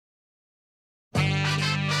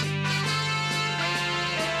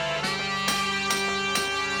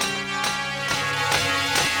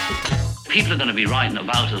People are going to be writing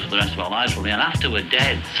about us for the rest of our lives, probably, and after we're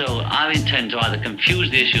dead. So I intend to either confuse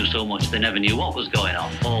the issue so much they never knew what was going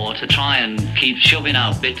on, or to try and keep shoving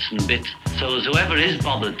out bits and bits. So as whoever is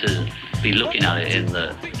bothered to be looking at it in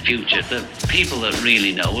the future, the people that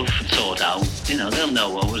really know will sort out, they'll know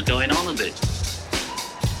what was going on a bit.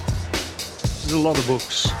 There's a lot of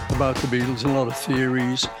books about the Beatles, a lot of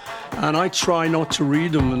theories, and I try not to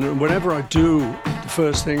read them. And whenever I do, the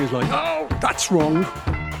first thing is like, oh, that's wrong.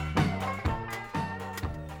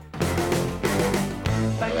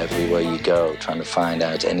 Everywhere you go, trying to find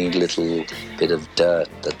out any little bit of dirt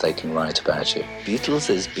that they can write about you. Beatles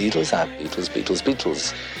is Beatles at Beatles, Beatles,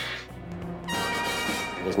 Beatles.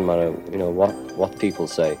 It doesn't matter, what people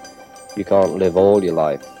say. You can't live all your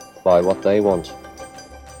life by what they want.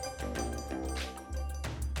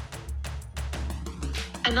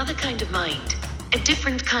 Another Kind of Mind, a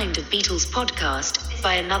different kind of Beatles podcast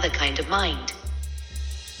by Another Kind of Mind.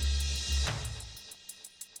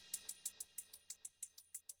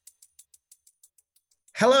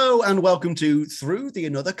 Hello and welcome to Through the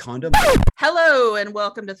Another Kind of... Hello and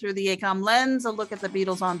welcome to Through the ACOM Lens, a look at the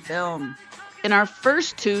Beatles on film. In our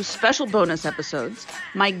first two special bonus episodes,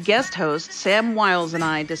 my guest host Sam Wiles and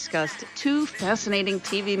I discussed two fascinating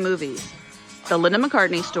TV movies, The Linda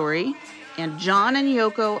McCartney Story and John and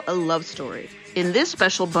Yoko, A Love Story. In this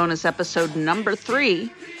special bonus episode number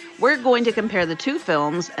 3, we're going to compare the two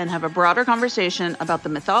films and have a broader conversation about the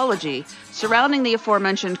mythology surrounding the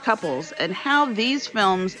aforementioned couples and how these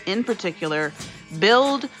films in particular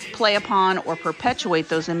build, play upon, or perpetuate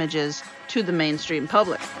those images to the mainstream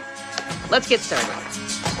public. Let's get started.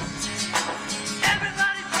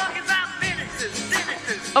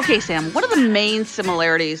 Okay, Sam, what are the main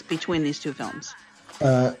similarities between these two films?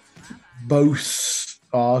 Both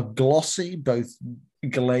are glossy, both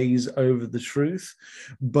glaze over the truth.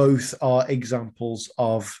 Both are examples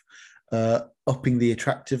of upping the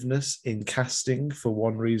attractiveness in casting for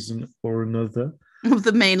one reason or another. Of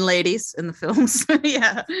the main ladies in the films.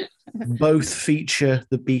 Yeah. Both feature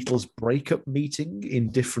the Beatles breakup meeting in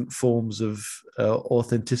different forms of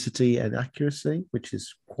authenticity and accuracy, which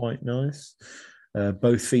is quite nice.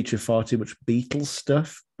 Both feature far too much Beatles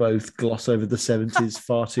stuff. Both gloss over the 70s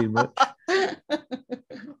far too much.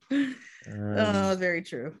 Very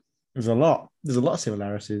true. There's a lot of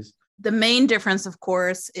similarities. The main difference, of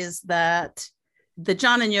course, is that the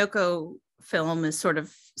John and Yoko film is sort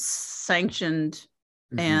of sanctioned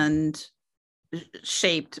and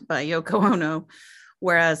shaped by Yoko Ono,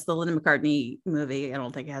 whereas the Linda McCartney movie, I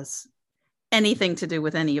don't think has anything to do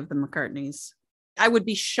with any of the McCartneys. I would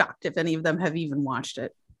be shocked if any of them have even watched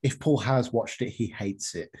it. If Paul has watched it, he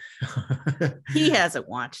hates it. He hasn't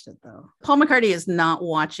watched it, though. Paul McCartney is not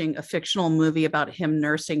watching a fictional movie about him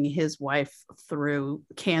nursing his wife through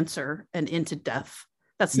cancer and into death.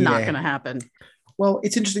 That's not going to happen. Well,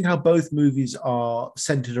 it's interesting how both movies are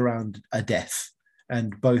centered around a death,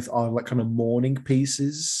 and both are like kind of mourning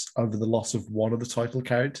pieces over the loss of one of the title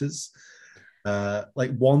characters.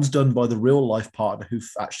 Like one's done by the real life partner who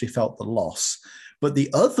actually felt the loss, but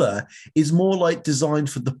the other is more like designed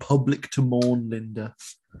for the public to mourn Linda.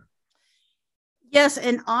 Yes,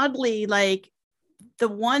 and oddly, like the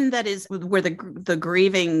one that is where the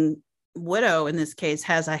grieving widow in this case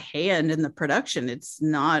has a hand in the production. It's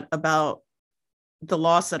not about the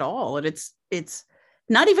loss at all, and it's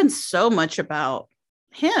not even so much about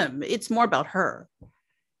him. It's more about her.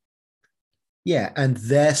 Yeah, and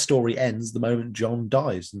their story ends the moment John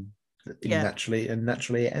dies, and naturally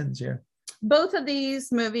it ends. Yeah. Both of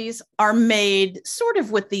these movies are made sort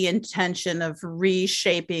of with the intention of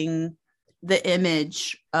reshaping the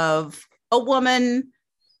image of a woman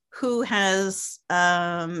who has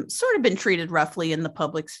sort of been treated roughly in the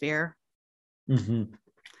public sphere.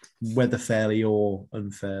 Whether fairly or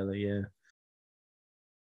unfairly, yeah.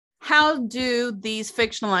 How do these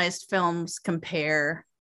fictionalized films compare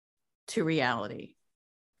to reality?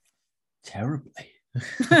 Terribly.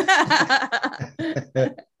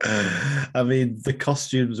 I mean, the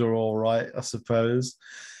costumes are all right, I suppose.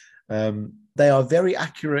 They are very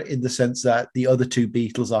accurate in the sense that the other two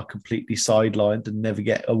Beatles are completely sidelined and never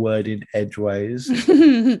get a word in edgeways.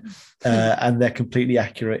 And they're completely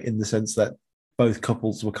accurate in the sense that both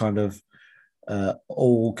couples were kind of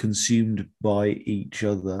all consumed by each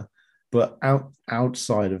other. But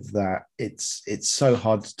outside of that, it's so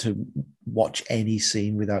hard to watch any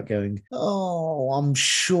scene without going, oh, I'm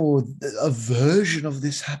sure a version of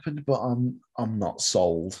this happened, but I'm not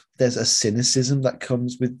sold. There's a cynicism that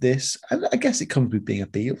comes with this. And I guess it comes with being a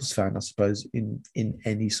Beatles fan, I suppose, in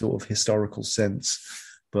any sort of historical sense.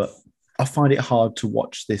 But I find it hard to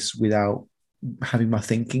watch this without having my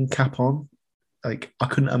thinking cap on. like I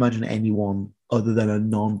couldn't imagine anyone other than a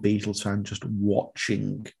non-Beatles fan just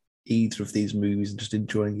watching either of these movies and just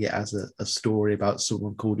enjoying it as a story about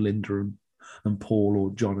someone called Linda and Paul,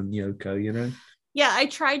 or John and Yoko, you know? Yeah, I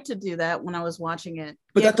tried to do that when I was watching it.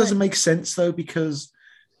 But that doesn't make sense though, because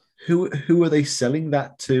who are they selling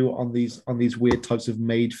that to on these weird types of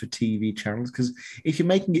made for TV channels? Because if you're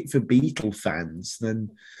making it for Beatle fans,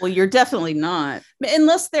 then you're definitely not,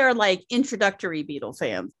 unless they're like introductory Beatle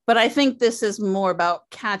fans. But I think this is more about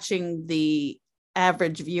catching the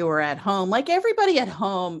average viewer at home. Like everybody at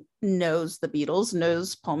home knows the Beatles,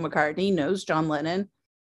 knows Paul McCartney, knows John Lennon.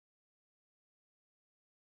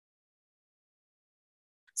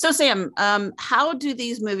 So Sam, how do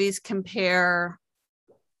these movies compare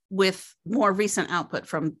with more recent output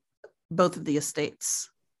from both of the estates?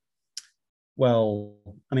 Well,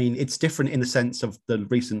 I mean, it's different in the sense of the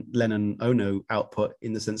recent Lennon-Ono output,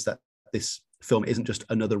 in the sense that this film isn't just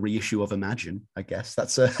another reissue of Imagine, I guess.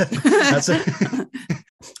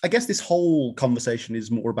 I guess this whole conversation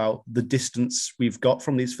is more about the distance we've got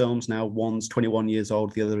from these films now. One's 21 years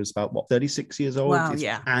old, the other is about, 36 years old? Wow,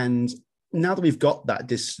 yeah. And now that we've got that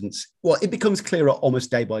distance, well, it becomes clearer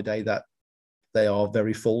almost day by day that they are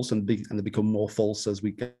very false, and they become more false as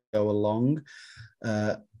we go along.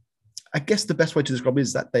 I guess the best way to describe it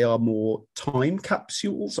is that they are more time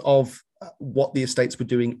capsules of what the estates were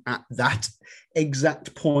doing at that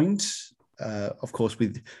exact point. Of course,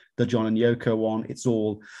 with the John and Yoko one, it's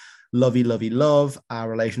all lovey, lovey, love. Our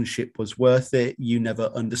relationship was worth it. You never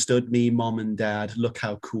understood me, Mom and Dad. Look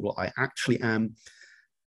how cool I actually am.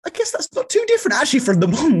 I guess that's not too different, actually, from the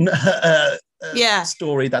one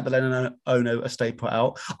story that the Lennon-Ono estate put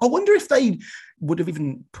out. I wonder if they would have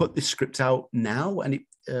even put this script out now, and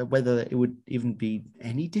whether it would even be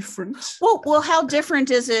any different. Well, how different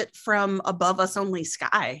is it from Above Us Only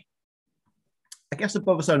Sky? I guess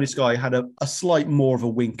Above Us Only Sky had a slight more of a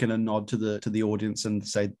wink and a nod to the audience, and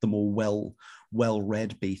say the more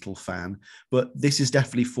well-read Beatle fan. But this is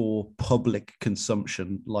definitely for public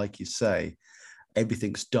consumption, like you say.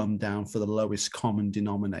 Everything's dumbed down for the lowest common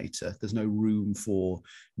denominator. There's no room for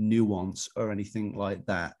nuance or anything like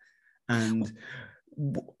that. And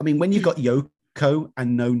I mean, when you've got Yoko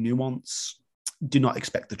and no nuance, do not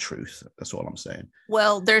expect the truth. That's all I'm saying.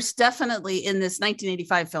 Well, there's definitely, in this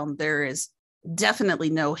 1985 film, there is definitely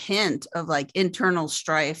no hint of like internal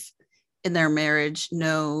strife in their marriage.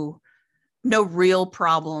 No real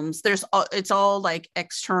problems. It's all like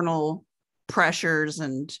external pressures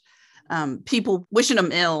and people wishing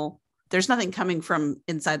them ill. There's nothing coming from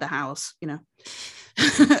inside the house, you know.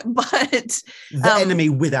 But the enemy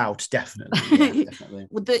without, definitely. Yeah, definitely.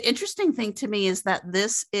 The interesting thing to me is that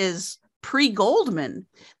this is pre-Goldman.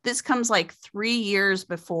 This comes like 3 years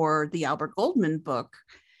before the Albert Goldman book.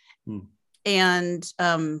 And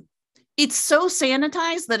it's so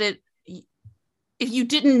sanitized that if you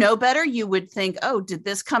didn't know better, you would think, oh, did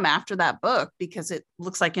this come after that book? Because it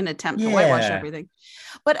looks like an attempt to whitewash everything.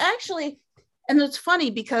 But actually, and it's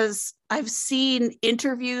funny because I've seen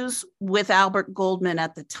interviews with Albert Goldman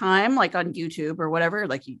at the time, like on YouTube or whatever,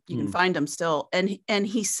 like you can find them still. And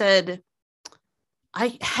he said,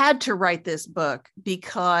 I had to write this book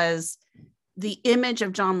because the image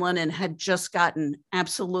of John Lennon had just gotten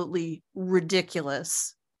absolutely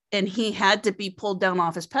ridiculous, and he had to be pulled down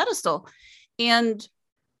off his pedestal. And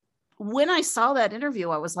when I saw that interview,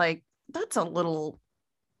 I was like, that's a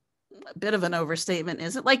bit of an overstatement,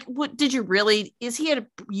 is it? Like, what did you really, is he a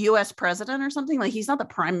US president or something? Like, he's not the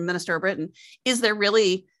prime minister of Britain. Is there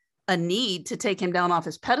really a need to take him down off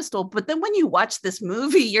his pedestal? But then when you watch this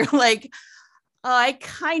movie, you're like, oh, I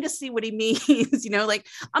kind of see what he means. You know, like,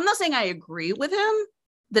 I'm not saying I agree with him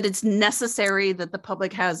that it's necessary that the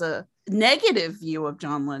public has a negative view of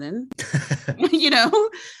John Lennon, you know,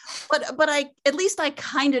 but at least I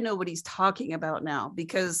kind of know what he's talking about now,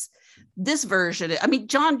 because this version, I mean,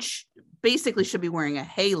 John basically should be wearing a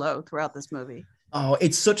halo throughout this movie. Oh,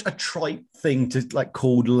 it's such a trite thing to like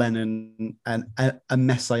call Lennon a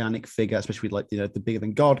messianic figure, especially with, like, you know, the bigger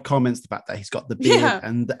than God comments, the fact that he's got the beard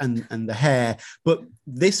and the hair. But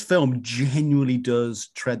this film genuinely does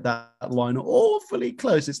tread that line awfully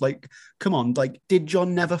close. It's like, come on, like, did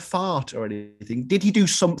John never fart or anything? Did he do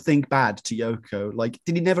something bad to Yoko? Like,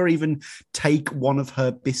 did he never even take one of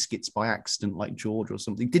her biscuits by accident, like George or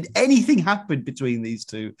something? Did anything happen between these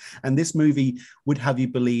two? And this movie would have you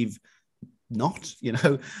believe not, you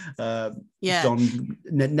know. John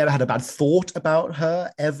never had a bad thought about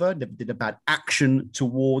her ever, never did a bad action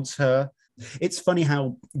towards her. It's funny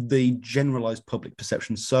how the generalized public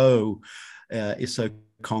perception so is so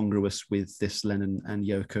congruous with this Lennon and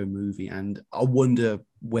Yoko movie, and I wonder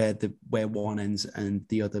where one ends and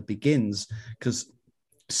the other begins, because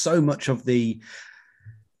so much of the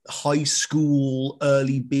high school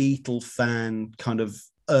early Beatle fan kind of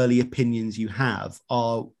early opinions you have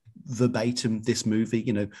are verbatim this movie.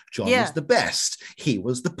 You know, John was the best, he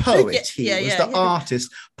was the poet, he was the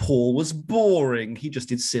artist, Paul was boring, he just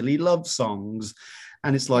did silly love songs.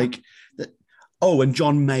 And it's like that. Oh, and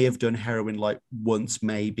John may have done heroin like once,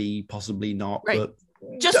 maybe, possibly not, right. But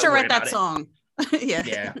just to write that song.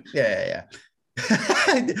 yeah.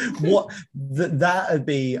 What that would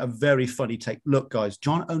be a very funny take. Look, guys,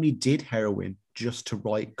 John only did heroin just to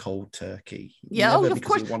write Cold Turkey. Never of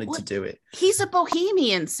course he wanted to do it. He's a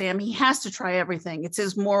bohemian, Sam. He has to try everything. It's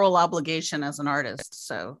his moral obligation as an artist.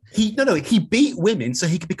 So he beat women so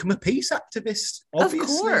he could become a peace activist.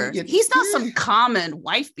 Obviously. Of course, he's not some common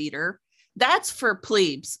wife beater. That's for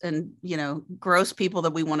plebes and, you know, gross people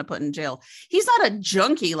that we want to put in jail. He's not a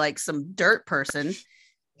junkie like some dirt person.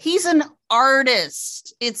 He's an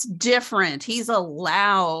artist. It's different. He's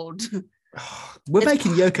allowed. We're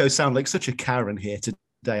making Yoko sound like such a Karen here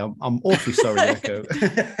today. I'm awfully sorry,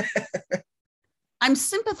 Yoko. I'm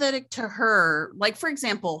sympathetic to her. Like, for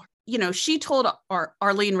example, you know, she told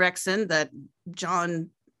Arlene Rexon that John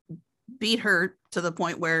beat her to the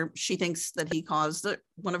point where she thinks that he caused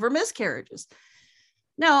one of her miscarriages.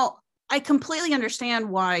 Now, I completely understand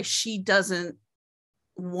why she doesn't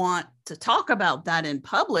want to talk about that in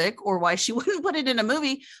public, or why she wouldn't put it in a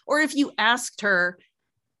movie, or if you asked her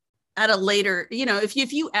at a later, you know, if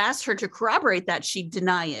you asked her to corroborate that, she'd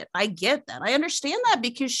deny it. I get that. I understand that,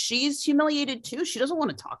 because she's humiliated too. She doesn't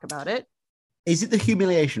want to talk about it. Is it the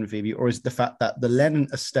humiliation, Phoebe, or is it the fact that the Lennon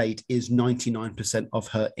estate is 99% of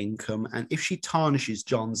her income? And if she tarnishes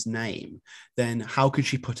John's name, then how can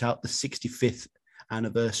she put out the 65th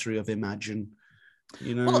anniversary of Imagine?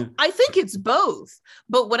 You know? Well, I think it's both.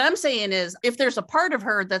 But what I'm saying is, if there's a part of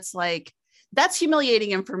her that's like, that's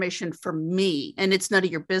humiliating information for me, and it's none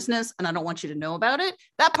of your business, and I don't want you to know about it,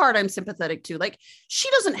 that part I'm sympathetic to. Like, she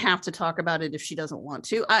doesn't have to talk about it if she doesn't want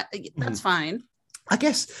to. That's fine. I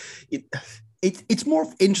guess it's more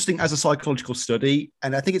interesting as a psychological study,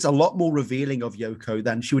 and I think it's a lot more revealing of Yoko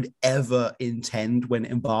than she would ever intend when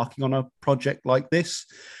embarking on a project like this.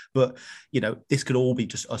 But, you know, this could all be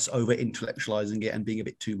just us over intellectualizing it and being a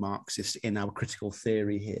bit too Marxist in our critical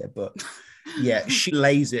theory here. But yeah, she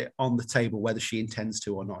lays it on the table whether she intends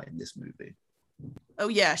to or not in this movie. Oh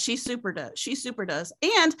yeah, she super does. She super does.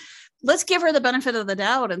 And let's give her the benefit of the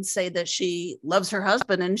doubt and say that she loves her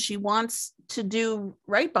husband and she wants to do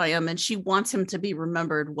right by him and she wants him to be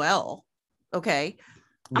remembered well. Okay.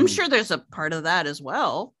 I'm sure there's a part of that as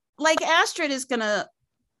well. Like, Astrid is going to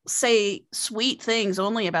say sweet things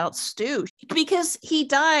only about Stu because he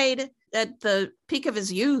died at the peak of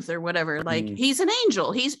his youth or whatever. Like, he's an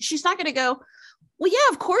angel. She's not going to go, well,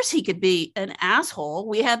 yeah, of course he could be an asshole.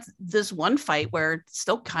 We had this one fight where it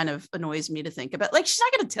still kind of annoys me to think about. Like, she's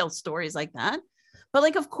not going to tell stories like that. But,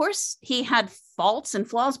 like, of course he had faults and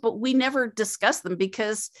flaws, but we never discuss them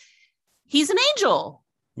because he's an angel.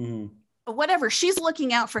 Whatever. She's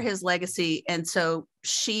looking out for his legacy. And so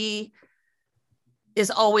she is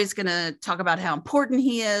always going to talk about how important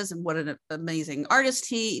he is and what an amazing artist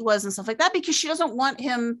he was and stuff like that, because she doesn't want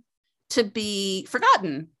him to be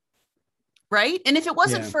forgotten. Right. And if it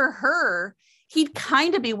wasn't for her, he'd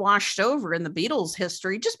kind of be washed over in the Beatles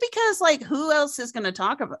history just because, like, who else is going to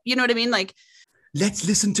talk about, you know what I mean? Like, let's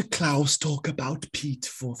listen to Klaus talk about Pete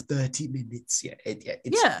for 30 minutes.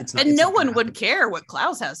 It's and no one would care what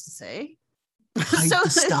Klaus has to say. Hide the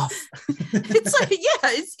stuff. It's like,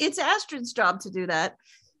 it's Astrid's job to do that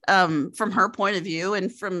from her point of view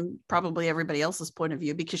and from probably everybody else's point of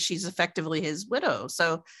view, because she's effectively his widow.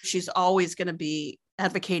 So she's always going to be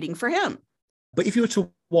advocating for him. But if you were to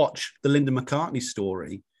watch the Linda McCartney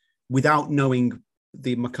story without knowing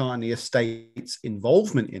the McCartney estate's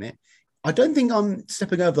involvement in it, I don't think I'm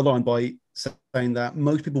stepping over the line by saying that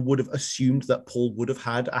most people would have assumed that Paul would have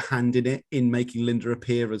had a hand in it, in making Linda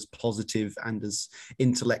appear as positive and as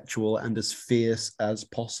intellectual and as fierce as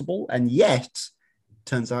possible. And yet,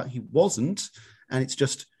 turns out he wasn't. And it's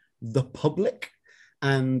just the public.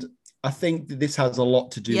 And I think that this has a lot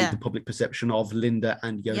to do with the public perception of Linda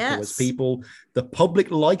and Yoko as people. The public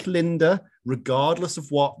like Linda, regardless of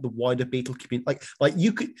what the wider Beatle community, like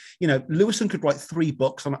you could, Lewison could write 3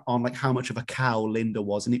 books on like how much of a cow Linda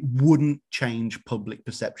was, and it wouldn't change public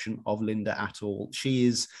perception of Linda at all. She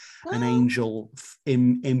is an angel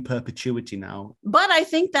in perpetuity now. But I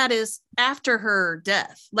think that is after her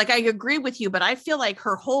death. Like, I agree with you, but I feel like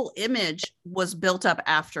her whole image was built up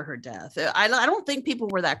after her death. I don't think people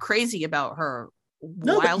were that crazy about her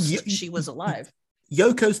whilst she was alive.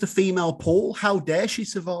 Yoko's the female Paul. How dare she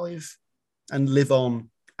survive and live on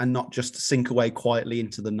and not just sink away quietly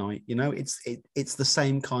into the night? It's the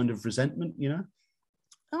same kind of resentment,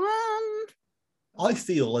 I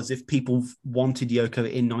feel as if people wanted Yoko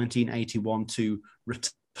in 1981 to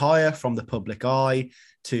retire from the public eye,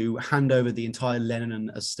 to hand over the entire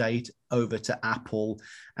Lennon estate over to Apple,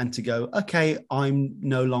 and to go, okay, I'm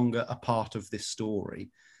no longer a part of this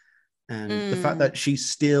story. And the fact that she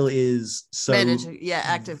still is so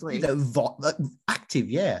actively active,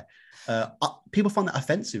 people find that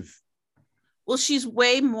offensive. Well, she's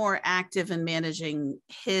way more active in managing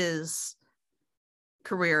his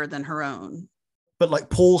career than her own. But like,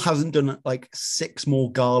 Paul hasn't done like 6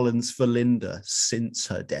 more garlands for Linda since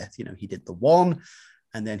her death. He did the one,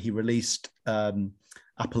 and then he released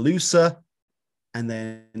Appaloosa, and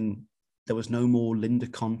then there was no more Linda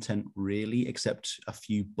content really, except a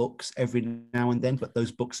few books every now and then. But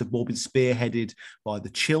those books have more been spearheaded by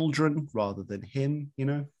the children rather than him,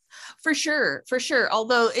 For sure.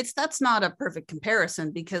 Although that's not a perfect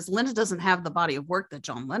comparison, because Linda doesn't have the body of work that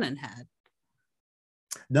John Lennon had.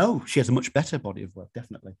 No, she has a much better body of work,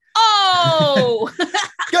 definitely. Oh!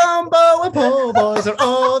 Gumbo and po' boys are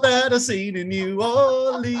all that are seen in New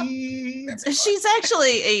Orleans. She's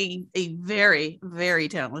actually a very, very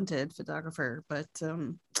talented photographer, but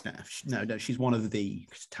no, she's one of the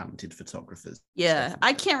talented photographers. Yeah,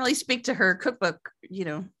 I can't really speak to her cookbook.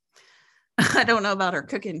 I don't know about her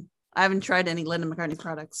cooking. I haven't tried any Linda McCartney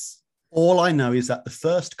products. All I know is that the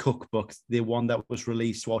first cookbook, the one that was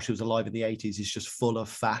released while she was alive in the 80s, is just full of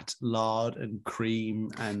fat, lard, and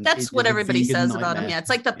cream. And that's what everybody says about him. Yeah, it's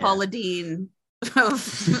like the Paula Deen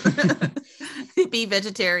of be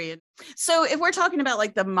vegetarian. So if we're talking about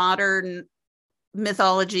like the modern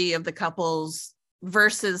mythology of the couples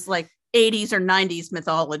versus like 80s or 90s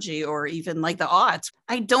mythology, or even like the aughts,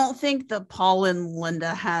 I don't think the Paul and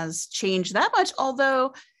Linda has changed that much.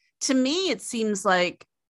 Although to me, it seems like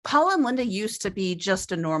Paul and Linda used to be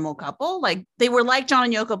just a normal couple. Like, they were like John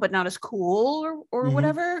and Yoko, but not as cool or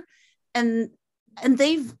whatever. And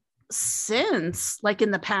they've since, like in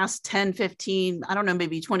the past 10, 15, I don't know,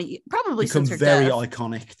 maybe 20, probably become since her very death.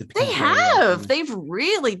 Iconic. They have. They've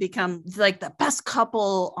really become like the best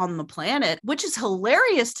couple on the planet, which is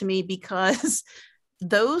hilarious to me, because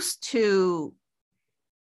those two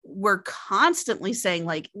were constantly saying,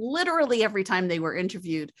 like, literally every time they were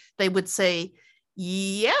interviewed, they would say,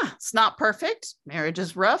 yeah, it's not perfect. Marriage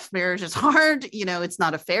is rough. Marriage is hard. It's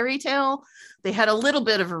not a fairy tale. They had a little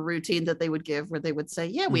bit of a routine that they would give where they would say,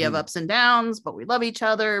 yeah, we have ups and downs, but we love each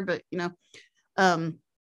other. But,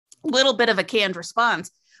 little bit of a canned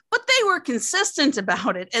response. But they were consistent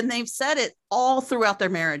about it. And they've said it all throughout their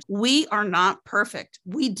marriage. We are not perfect.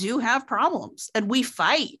 We do have problems, and we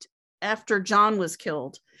fight. After John was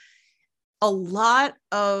killed, a lot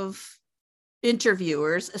of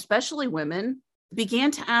interviewers, especially women,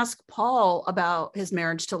 began to ask Paul about his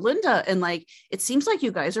marriage to Linda. And like, it seems like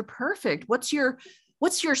you guys are perfect. What's your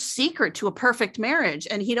secret to a perfect marriage?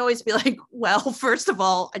 And he'd always be like, well, first of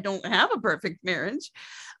all, I don't have a perfect marriage.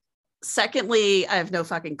 Secondly, I have no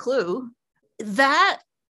fucking clue. That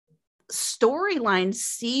storyline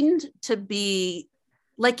seemed to be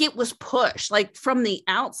like it was pushed, like from the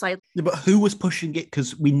outside. Yeah, but who was pushing it?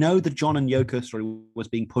 Because we know the John and Yoko story was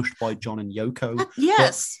being pushed by John and Yoko.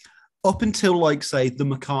 Yes. Up until, like, say, the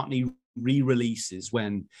McCartney re-releases,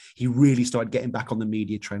 when he really started getting back on the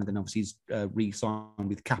media train, and then obviously he's re-signed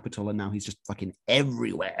with Capitol, and now he's just fucking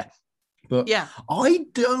everywhere. But yeah, I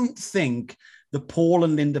don't think the Paul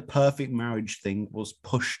and Linda perfect marriage thing was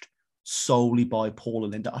pushed solely by Paul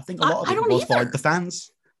and Linda. I think a lot of it was by the fans.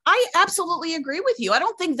 I absolutely agree with you. I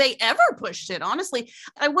don't think they ever pushed it, honestly.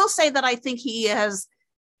 I will say that I think he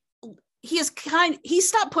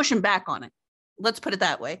stopped pushing back on it. Let's put it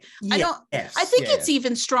that way. I think it's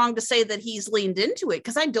even strong to say that he's leaned into it,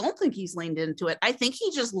 because I don't think he's leaned into it. I think he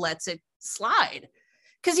just lets it slide,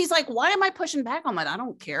 because he's like, why am I pushing back on that? I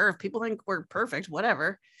don't care if people think we're perfect,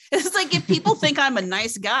 whatever. It's like, if people think I'm a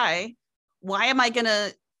nice guy, why am I going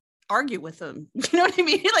to argue with them? You know what I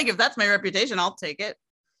mean? Like, if that's my reputation, I'll take it.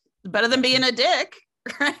 Better than being a dick,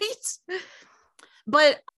 right?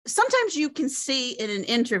 But sometimes you can see in an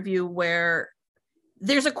interview where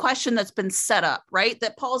there's a question that's been set up, right?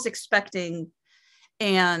 That Paul's expecting.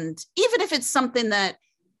 And even if it's something that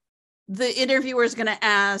the interviewer is going to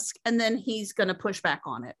ask and then he's going to push back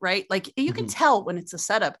on it, right? Like you can tell when it's a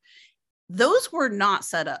setup. Those were not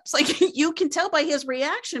setups. Like you can tell by his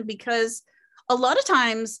reaction, because a lot of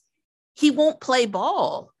times he won't play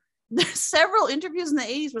ball. There's several interviews in the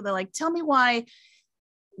 80s where they're like, tell me why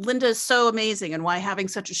Linda is so amazing and why having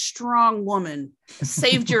such a strong woman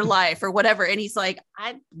saved your life or whatever. And he's like,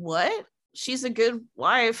 what? She's a good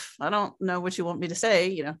wife. I don't know what you want me to say,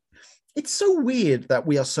 you know. It's so weird that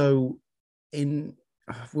we're so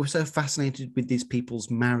fascinated with these people's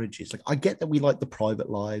marriages. Like, I get that we like the private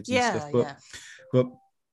lives and stuff, but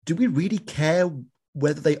do we really care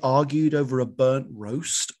whether they argued over a burnt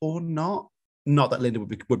roast or not? Not that Linda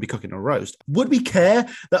would be cooking a roast. Would we care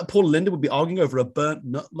that Paul and Linda would be arguing over a burnt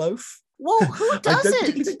nut loaf? Well, who doesn't? I don't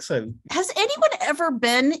particularly think so. Has anyone ever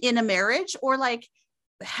been in a marriage or like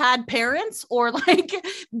had parents or like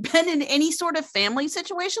been in any sort of family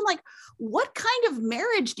situation? Like, what kind of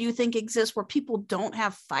marriage do you think exists where people don't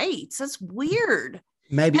have fights? That's weird.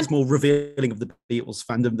 Maybe it's more revealing of the Beatles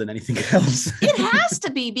fandom than anything else. It has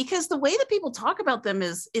to be, because the way that people talk about them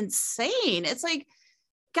is insane. It's like,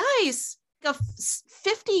 guys, a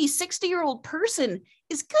 50, 60-year-old person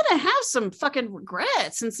is going to have some fucking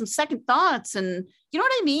regrets and some second thoughts. And you know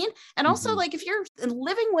what I mean? And also, like, if you're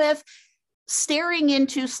living with, staring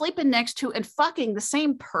into, sleeping next to, and fucking the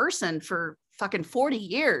same person for fucking 40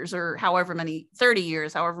 years or however many, 30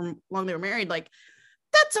 years, however long they were married, like,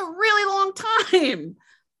 that's a really long time.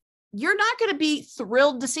 You're not going to be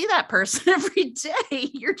thrilled to see that person every day.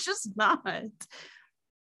 You're just not.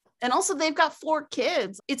 And also, they've got 4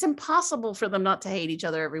 kids. It's impossible for them not to hate each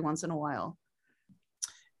other every once in a while.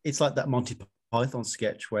 It's like that Monty Python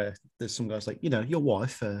sketch where there's some guys like, you know, your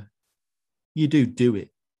wife, you do it,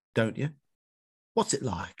 don't you? What's it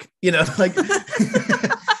like? You know, like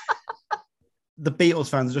the Beatles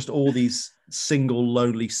fans are just all these single,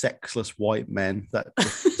 lonely, sexless white men that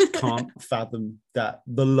just can't fathom that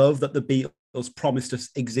the love that the Beatles promised us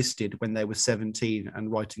existed when they were 17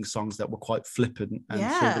 and writing songs that were quite flippant and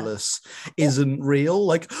frivolous isn't real.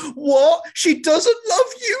 Like, what? She doesn't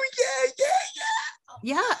love you?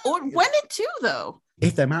 Yeah. Or women too, though.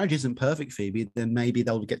 If their marriage isn't perfect, Phoebe, then maybe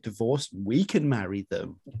they'll get divorced and we can marry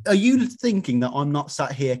them. Are you thinking that I'm not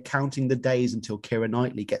sat here counting the days until Keira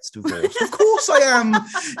Knightley gets divorced? Of course I am.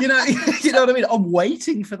 You know what I mean? I'm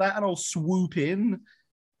waiting for that and I'll swoop in.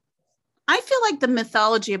 I feel like the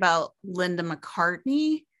mythology about Linda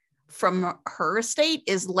McCartney from her estate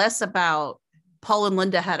is less about Paul and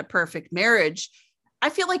Linda had a perfect marriage. I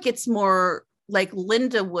feel like it's more like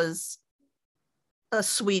Linda was a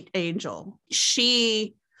sweet angel.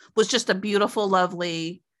 She was just a beautiful,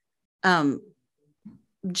 lovely,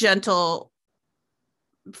 gentle,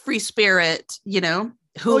 free spirit, you know,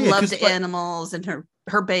 who loved animals and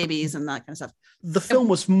her babies and that kind of stuff. The film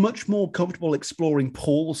was much more comfortable exploring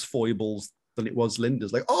Paul's foibles than it was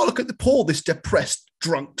Linda's. Like, oh, look at Paul, this depressed,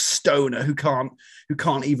 drunk stoner who can't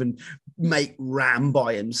even make Ram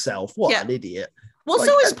by himself. What an idiot. Well, like,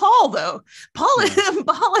 so is Paul, though. Paul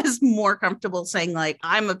is more comfortable saying, like,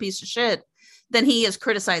 I'm a piece of shit than he is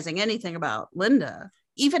criticizing anything about Linda.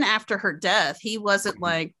 Even after her death, he wasn't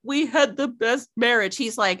like, we had the best marriage.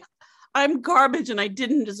 He's like, I'm garbage and I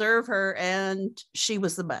didn't deserve her. And she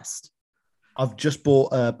was the best. I've just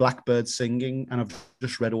bought Blackbird Singing and I've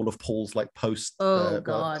just read all of Paul's like post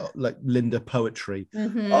like Linda poetry.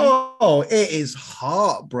 Oh, it is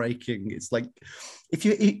heartbreaking. It's like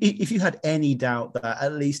if you had any doubt that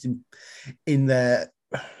at least in their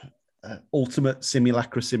ultimate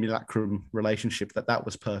simulacrum relationship that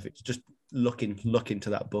was perfect, just look into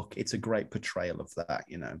that book. It's a great portrayal of that,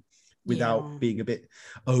 you know, without being a bit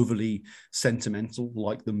overly sentimental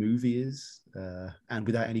like the movie is, and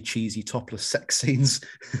without any cheesy topless sex scenes.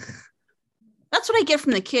 That's what I get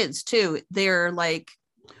from the kids too. They're like,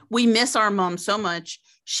 we miss our mom so much.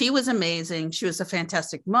 She was amazing. She was a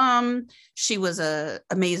fantastic mom. She was an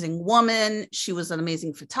amazing woman. She was an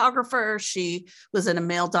amazing photographer. She was in a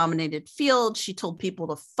male-dominated field. She told people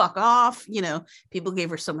to fuck off. You know, people gave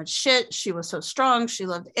her so much shit. She was so strong. She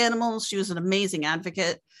loved animals. She was an amazing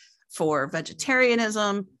advocate for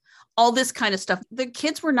vegetarianism, all this kind of stuff. The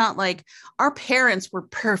kids were not like, our parents were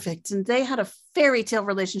perfect and they had a fairy tale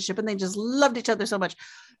relationship and they just loved each other so much.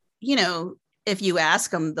 You know, if you ask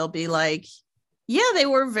them, they'll be like, yeah, they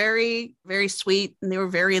were very, very sweet and they were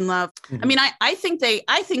very in love. I mean, I think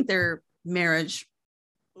their marriage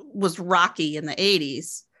was rocky in the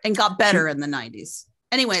 80s and got better in the 90s.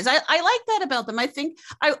 Anyways, I like that about them. I think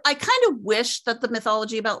I kind of wish that the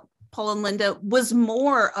mythology about Paul and Linda was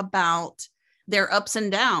more about their ups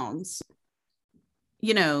and downs,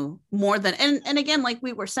 you know, more than, and again, like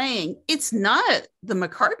we were saying, it's not the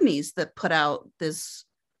McCartneys that put out this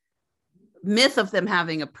myth of them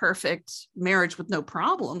having a perfect marriage with no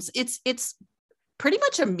problems. It's pretty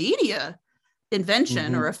much a media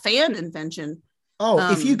invention or a fan invention.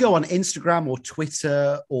 Oh, if you go on Instagram or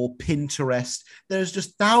Twitter or Pinterest, there's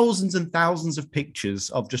just thousands and thousands of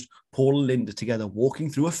pictures of just Paul and Linda together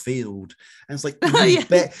walking through a field. And it's like,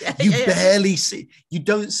 you barely see, you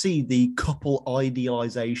don't see the couple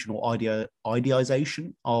idealization or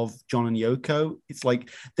idealization of John and Yoko. It's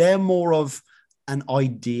like they're more of an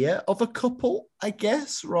idea of a couple, I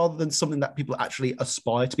guess, rather than something that people actually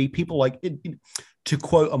aspire to be. People like, to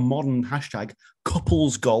quote a modern hashtag,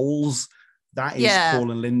 couples goals. That is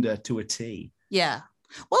Paul and Linda to a T. Yeah.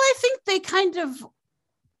 Well, I think they kind of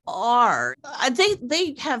are.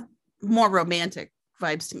 They have more romantic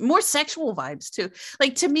vibes, more sexual vibes too.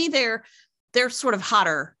 Like to me, they're sort of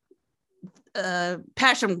hotter,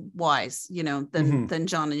 passion wise, you know, than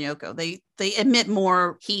John and Yoko. They emit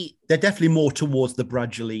more heat. They're definitely more towards the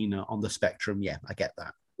Bradgelina on the spectrum. Yeah, I get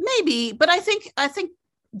that. Maybe, but I think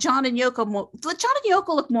John and Yoko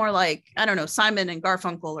look more like, I don't know, Simon and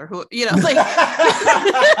Garfunkel or who, you know, like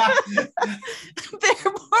they're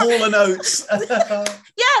more, Hall and Oates.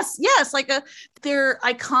 yes, like they're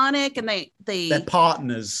iconic and they're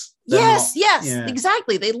partners. Yes,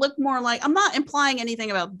 exactly. They look more like, I'm not implying anything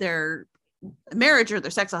about their marriage or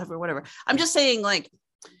their sex life or whatever. I'm just saying like,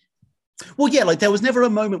 well, yeah, like there was never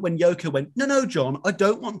a moment when Yoko went, no, John, I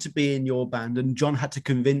don't want to be in your band. And John had to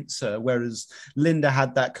convince her, whereas Linda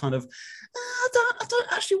had that kind of, I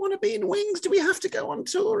don't actually want to be in Wings. Do we have to go on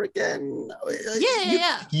tour again?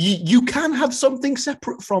 Yeah. You can have something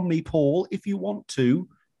separate from me, Paul, if you want to.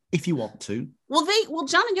 Well,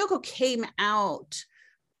 John and Yoko came out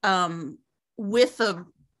with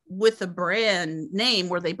a brand name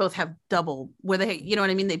where they both have where they, you know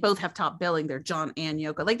what I mean? They both have top billing. They're John and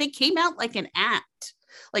Yoko. Like they came out like an act,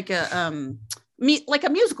 like a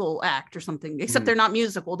musical act or something, except they're not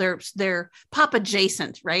musical. They're pop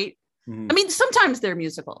adjacent, right? I mean, sometimes they're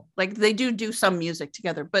musical, like they do some music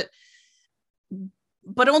together, but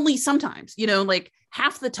only sometimes, you know, like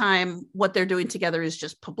half the time what they're doing together is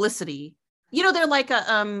just publicity. You know, they're like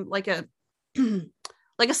a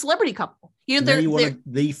celebrity couple. You know, they're one of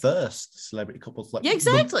the first celebrity couples, like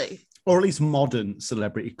exactly, or at least modern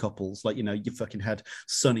celebrity couples. Like, you know, you fucking had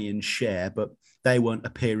Sonny and Cher, but they weren't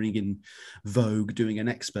appearing in Vogue doing an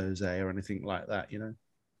expose or anything like that. You know?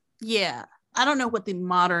 Yeah, I don't know what the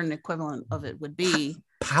modern equivalent of it would be.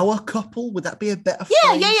 Power couple, would that be a better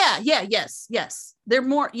phrase? Yes. They're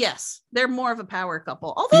more of a power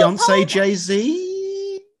couple. Although Beyonce,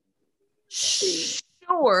 Jay-Z,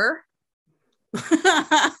 sure.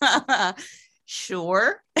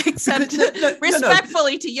 Sure, except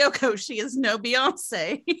respectfully to Yoko, she is no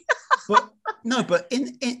Beyonce. but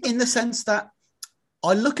in the sense that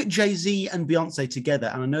I look at Jay-Z and Beyonce together,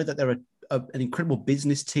 and I know that they're an incredible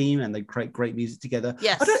business team and they create great music together.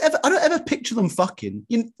 Yes, I don't ever picture them fucking.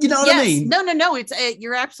 You know what I mean? No. It's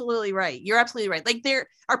you're absolutely right. Like there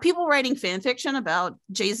are people writing fan fiction about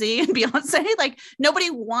Jay-Z and Beyonce. Like nobody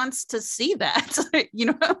wants to see that. You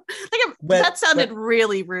know, that sounded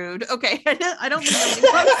really rude. Okay, I don't think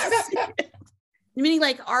nobody wants to see it. Meaning,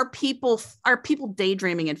 like, are people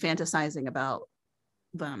daydreaming and fantasizing about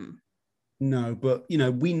them? No, but you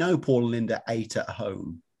know, we know Paul and Linda ate at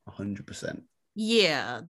home. 100%.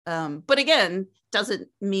 Yeah. But again, doesn't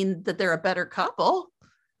mean that they're a better couple,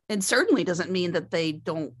 and certainly doesn't mean that they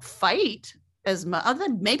don't fight as much.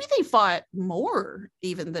 Maybe they fought more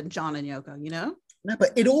even than John and Yoko, you know? No,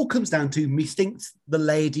 but it all comes down to methinks the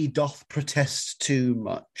lady doth protest too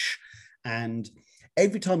much. And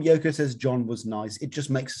every time Yoko says John was nice, it just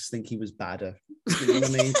makes us think he was badder. You know what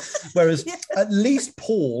I mean? Whereas at least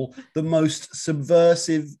Paul, the most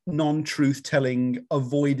subversive, non-truth telling,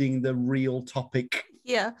 avoiding the real topic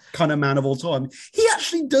kind of man of all time, he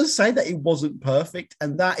actually does say that it wasn't perfect.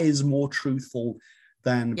 And that is more truthful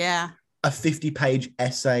than a 50-page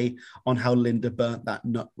essay on how Linda burnt that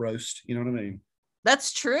nut roast. You know what I mean?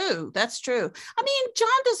 That's true. I mean, John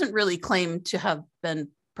doesn't really claim to have been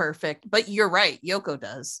perfect, but you're right, Yoko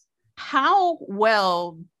does. How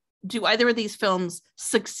well do either of these films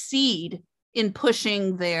succeed in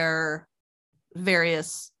pushing their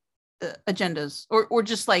various agendas or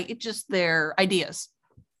just their ideas?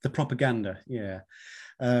 The propaganda, yeah.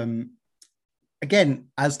 Again,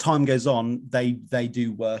 as time goes on, they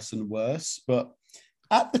do worse and worse, but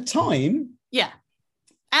at the time,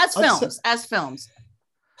 as films.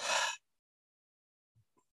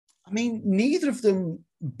 I mean, neither of them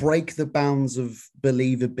break the bounds of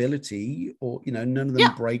believability, or none of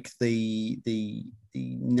them break the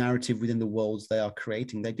narrative within the worlds they are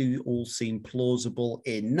creating. They do all seem plausible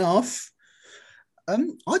enough.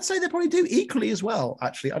 I'd say they probably do equally as well.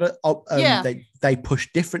 Actually, they push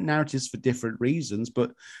different narratives for different reasons,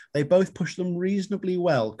 but they both push them reasonably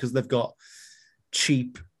well because they've got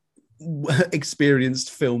cheap,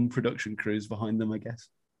 experienced film production crews behind them, I guess.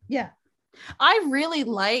 Yeah. I really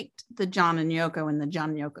liked the John and Yoko and the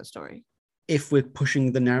John and Yoko story. If we're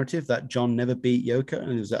pushing the narrative that John never beat Yoko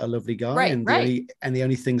and he was a lovely guy, right, the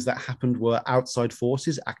only things that happened were outside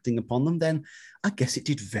forces acting upon them, then I guess it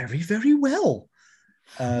did very, very well.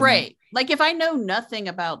 Right. Like if I know nothing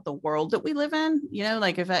about the world that we live in,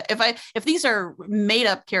 like if these are made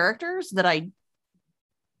up characters that I'm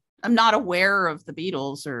not aware of the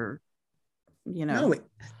Beatles or, No,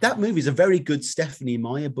 that movie is a very good Stephenie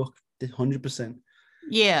Meyer book. 100%.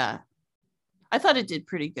 Yeah, I thought it did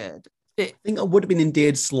pretty good. I think I would have been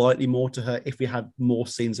endeared slightly more to her if we had more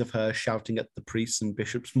scenes of her shouting at the priests and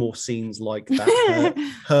bishops, more scenes like that,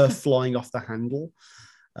 her flying off the handle.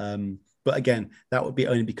 But again, that would be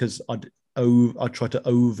only because I'd try to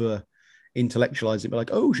over intellectualize it, but like,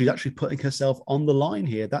 oh, she's actually putting herself on the line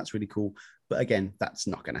here. That's really cool. But again, that's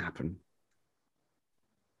not going to happen.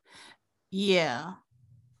 Yeah.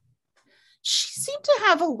 She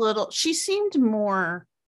seemed more,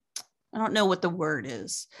 I don't know what the word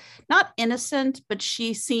is, not innocent, but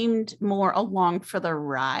she seemed more along for the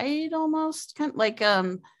ride almost, kind of like,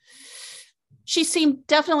 she seemed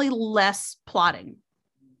definitely less plotting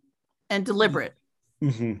and deliberate.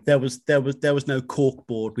 Mm-hmm. There was no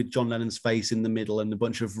corkboard with John Lennon's face in the middle and a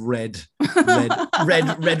bunch of red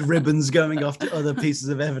ribbons going off to other pieces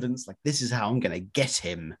of evidence. Like, this is how I'm going to get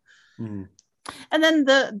him. Mm. And then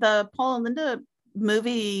the Paul and Linda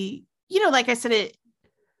movie, like I said,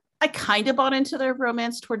 I kind of bought into their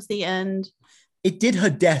romance towards the end. It did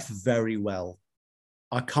her death very well.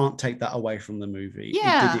 I can't take that away from the movie.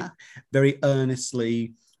 Yeah. It did it very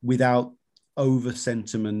earnestly, without over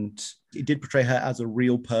sentiment. It did portray her as a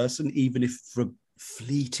real person, even if for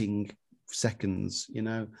fleeting seconds,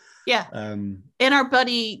 Yeah. And our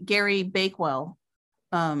buddy Gary Bakewell,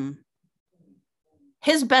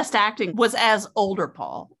 his best acting was as older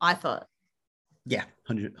Paul, I thought. Yeah,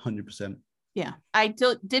 100%. Yeah, I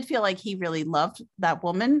did feel like he really loved that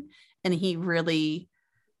woman, and he really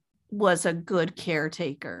was a good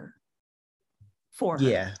caretaker for her.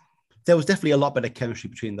 Yeah, there was definitely a lot better chemistry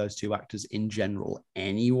between those two actors in general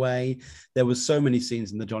anyway. There was so many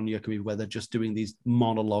scenes in the John Yoko movie where they're just doing these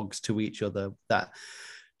monologues to each other that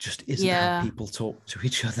just isn't how people talk to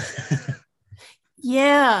each other.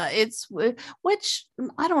 Yeah, which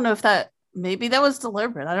I don't know if maybe that was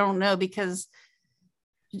deliberate. I don't know, because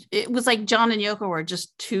it was like John and Yoko were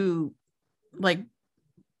just two like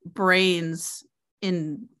brains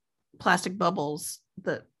in plastic bubbles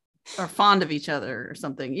that are fond of each other or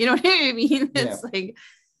something. You know what I mean? It's like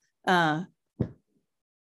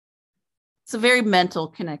it's a very mental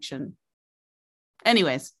connection.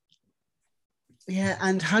 Anyways. Yeah,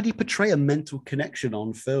 and how do you portray a mental connection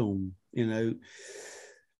on film?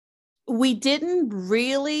 We didn't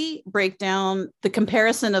really break down the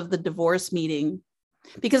comparison of the divorce meeting,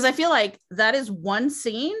 because I feel like that is one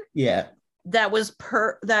scene. Yeah. That was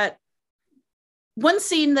that one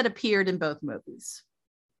scene that appeared in both movies.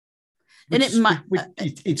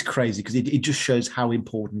 It's crazy because it just shows how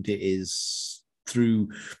important it is through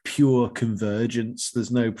pure convergence.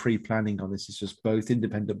 There's no pre-planning on this. It's just both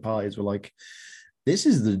independent parties were like, this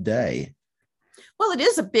is the day. Well, it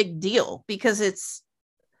is a big deal because it's,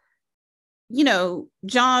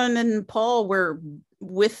 John and Paul were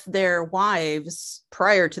with their wives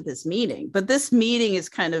prior to this meeting, but this meeting is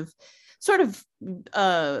kind of sort of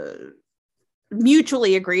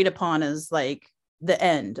mutually agreed upon as like the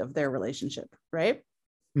end of their relationship, right?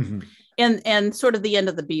 Mm-hmm. And sort of the end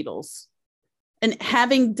of the Beatles. And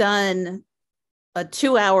having done a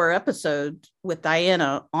 2-hour episode with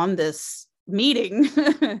Diana on this meeting,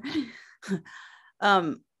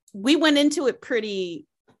 we went into it pretty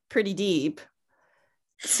deep.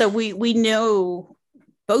 So we know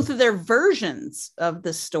both of their versions of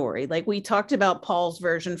the story. Like, we talked about Paul's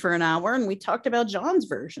version for an hour and we talked about John's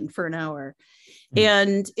version for an hour.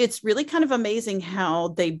 And it's really kind of amazing how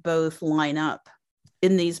they both line up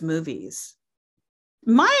in these movies.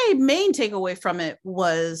 My main takeaway from it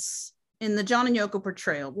was in the John and Yoko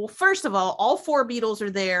portrayal. Well, first of all 4 Beatles are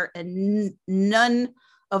there and none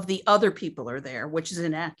of the other people are there, which is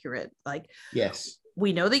inaccurate. Like, yes,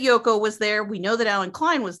 we know that Yoko was there. We know that Alan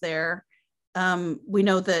Klein was there. We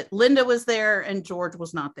know that Linda was there and George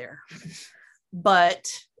was not there.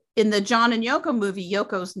 But In the John and Yoko movie,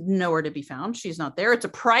 Yoko's nowhere to be found. She's not there. It's a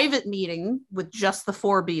private meeting with just the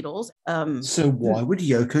 4 Beatles. So why would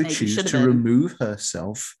Yoko choose to been. remove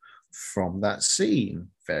herself from that scene?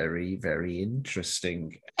 Very, very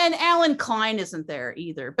interesting. And Alan Klein isn't there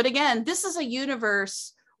either. But again, this is a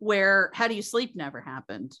universe where How Do You Sleep never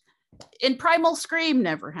happened. And Primal Scream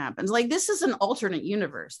never happens. Like, this is an alternate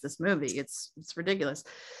universe, this movie. It's ridiculous.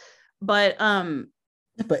 But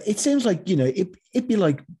it seems like, it'd be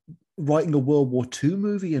like writing a World War II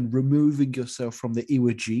movie and removing yourself from the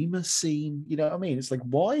Iwo Jima scene. You know what I mean? It's like,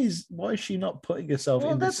 why is she not putting herself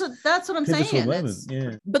in that's this what I'm saying. moment?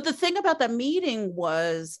 Yeah. But the thing about that meeting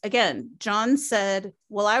was, again, John said,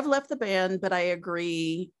 well, I've left the band, but I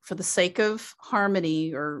agree for the sake of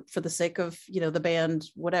harmony or for the sake of, the band,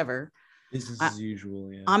 whatever. Business as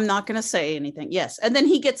usual. Yeah. I'm not going to say anything. Yes. And then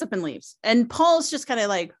he gets up and leaves. And Paul's just kind of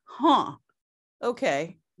like,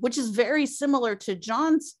 okay. Which is very similar to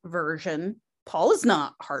John's version. Paul is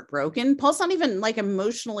not heartbroken. Paul's not even like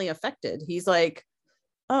emotionally affected. He's like,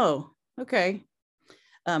 oh, okay.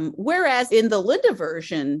 Whereas in the Linda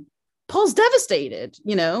version, Paul's devastated.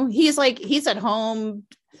 He's at home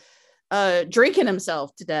drinking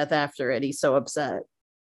himself to death after it. He's so upset.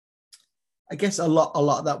 I guess a lot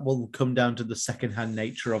of that will come down to the secondhand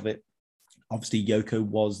nature of it. Obviously, Yoko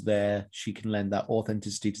was there; she can lend that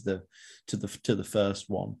authenticity to the first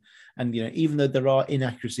one. And even though there are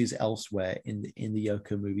inaccuracies elsewhere in the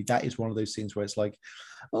Yoko movie, that is one of those things where it's like,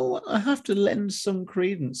 oh, I have to lend some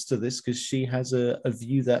credence to this because she has a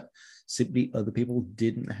view that simply other people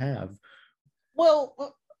didn't have.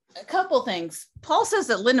 Well, a couple things. Paul says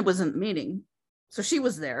that Linda was in the meeting, so she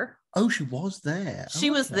was there. Oh, she was there. She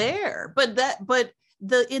was there, but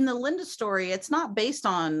in the Linda story, it's not based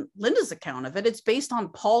on Linda's account of it. It's based on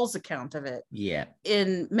Paul's account of it. Yeah.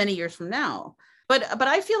 In many years from now. But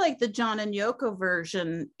I feel like the John and Yoko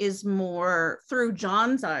version is more through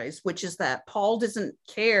John's eyes, which is that Paul doesn't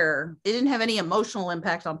care. It didn't have any emotional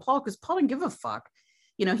impact on Paul because Paul didn't give a fuck.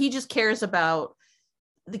 He just cares about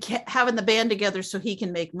having the band together so he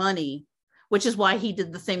can make money, which is why he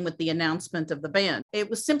did the thing with the announcement of the band. It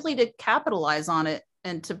was simply to capitalize on it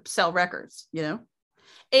and to sell records,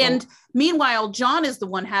 And meanwhile, John is the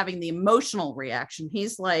one having the emotional reaction.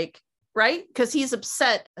 He's like, right? Because he's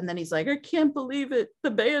upset. And then he's like, I can't believe it.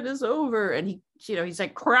 The band is over. And he's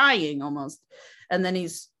like crying almost. And then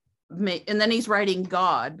he's writing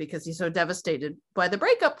God because he's so devastated by the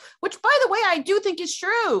breakup, which, by the way, I do think is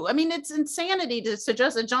true. I mean, it's insanity to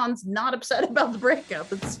suggest that John's not upset about the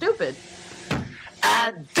breakup. It's stupid.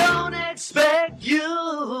 I don't expect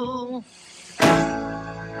you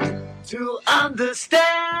to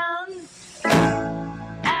understand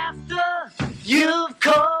after you've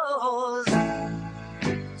caused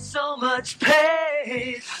so much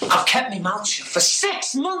pain. I've kept my mouth shut for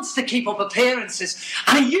 6 months to keep up appearances,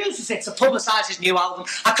 and he uses it to publicise his new album.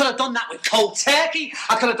 I could have done that with Cold Turkey.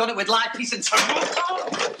 I could have done it with Live Peace in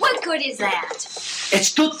Toronto. What good is that?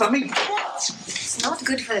 It's good for me, but it's not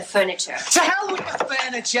good for the furniture. To hell with the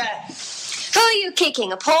furniture. Who are you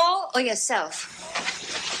kicking, a Paul or yourself?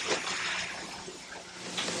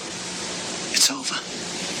 It's over.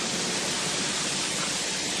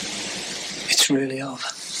 It's really over.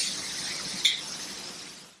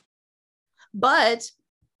 But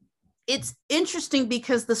it's interesting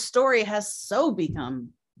because the story has so become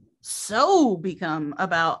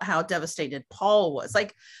about how devastated Paul was.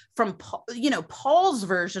 Like from Paul's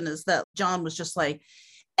version is that John was just like,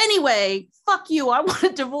 anyway, fuck you, I want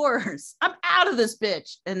a divorce. I'm out of this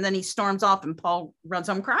bitch. And then he storms off and Paul runs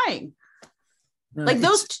home crying. No, like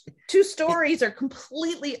those two stories are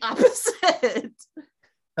completely opposite.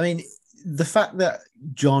 I mean, the fact that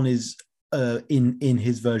John is in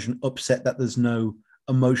his version upset that there's no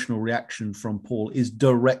emotional reaction from Paul is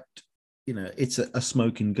direct. It's a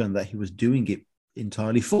smoking gun that he was doing it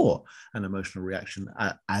entirely for an emotional reaction,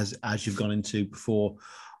 as you've gone into before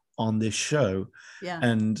on this show. Yeah.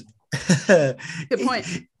 And good point.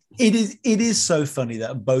 It is so funny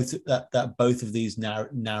that both of these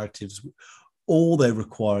narratives, all they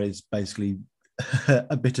require is basically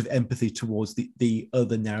a bit of empathy towards the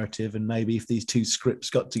other narrative. And maybe if these two scripts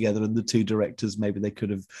got together and the two directors, maybe they could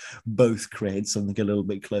have both created something a little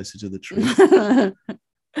bit closer to the truth.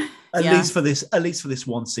 At least for this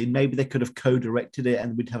one scene, maybe they could have co-directed it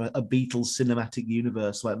and we'd have a Beatles cinematic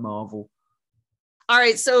universe like Marvel. All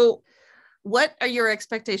right. So what are your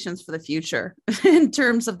expectations for the future in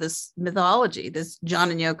terms of this mythology, this John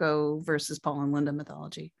and Yoko versus Paul and Linda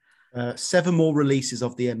mythology? 7 more releases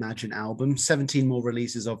of the Imagine album, 17 more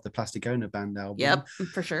releases of the Plastic Ono Band album. Yep,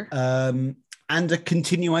 for sure. And a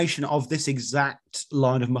continuation of this exact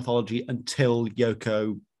line of mythology until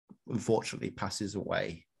Yoko unfortunately passes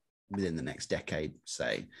away within the next decade,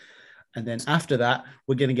 say. And then after that,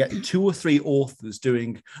 we're going to get 2 or 3 authors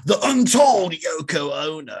doing the untold Yoko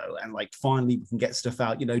Ono. And like, finally, we can get stuff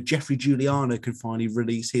out. You know, Jeffrey Giuliano can finally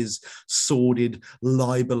release his sordid,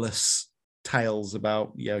 libelous tales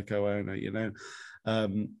about Yoko Ono, you know.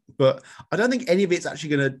 But I don't think any of it's actually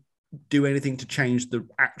going to do anything to change the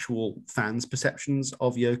actual fans' perceptions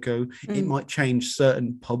of Yoko. It might change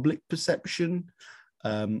certain public perception.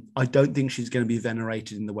 I don't think she's going to be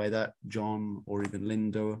venerated in the way that John or even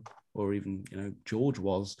Linda or even, you know, George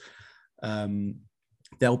was.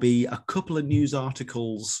 There'll be a couple of news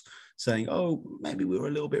articles saying, oh, maybe we were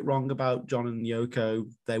a little bit wrong about John and Yoko.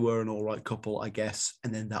 They were an all right couple, I guess.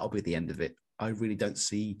 And then that'll be the end of it. I really don't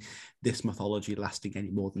see this mythology lasting any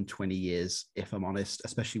more than 20 years, if I'm honest,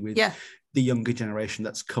 especially with the younger generation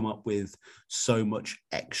that's come up with so much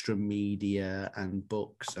extra media and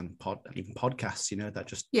books and even podcasts, you know, that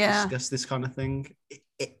just discuss this kind of thing.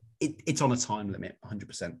 It's on a time limit,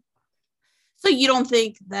 100%. So you don't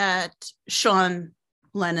think that Sean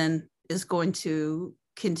Lennon is going to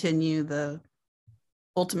continue the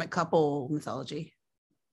ultimate couple mythology?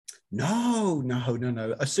 No.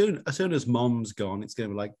 As soon as Mom's gone, it's going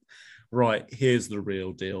to be like, right, here's the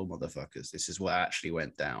real deal, motherfuckers. This is what actually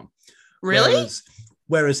went down. Really?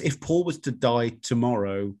 Whereas if Paul was to die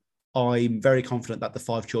tomorrow, I'm very confident that the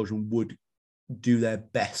 5 children would do their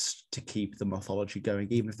best to keep the mythology going,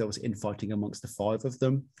 even if there was infighting amongst the 5 of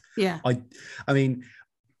them. Yeah. I mean,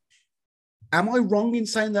 am I wrong in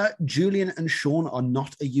saying that Julian and Sean are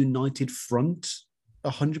not a united front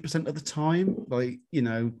 100% of the time? Like, you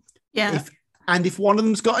know, if one of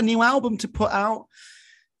them's got a new album to put out,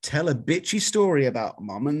 tell a bitchy story about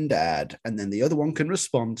mom and dad, and then the other one can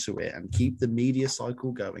respond to it and keep the media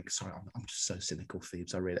cycle going. Sorry, I'm just so cynical,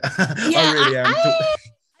 Phoebes. I really am. I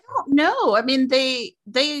don't know. I mean,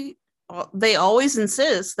 they always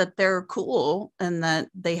insist that they're cool and that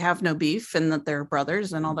they have no beef and that they're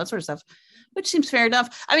brothers and all that sort of stuff, which seems fair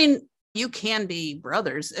enough. I mean, you can be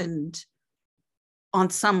brothers and on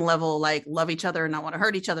some level, like, love each other and not want to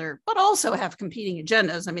hurt each other, but also have competing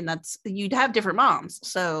agendas. I mean, you'd have different moms.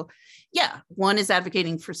 So yeah, one is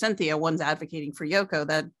advocating for Cynthia, one's advocating for Yoko.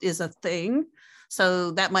 That is a thing.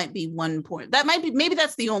 So that might be one point. Maybe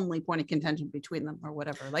that's the only point of contention between them or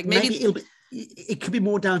whatever. Like maybe it could be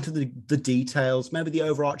more down to the details. Maybe the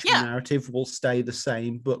overarching narrative will stay the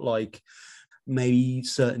same, but like maybe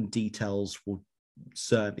certain details will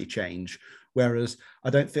certainly change. Whereas I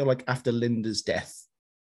don't feel like after Linda's death,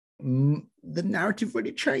 the narrative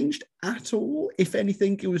really changed at all. If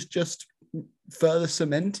anything, it was just further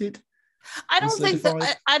cemented. I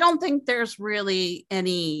don't think there's really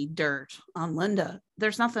any dirt on Linda.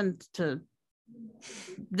 There's nothing to,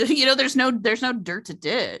 you know, there's no dirt to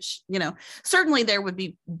dish, you know. Certainly there would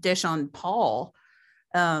be dish on Paul,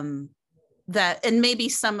 and maybe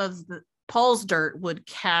some of Paul's dirt would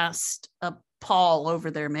cast a Paul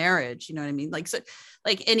over their marriage, you know what I mean? Like, so,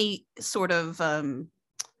 like any sort of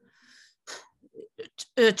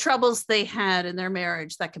troubles they had in their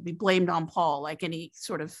marriage that could be blamed on Paul, like any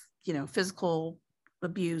sort of, you know, physical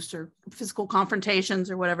abuse or physical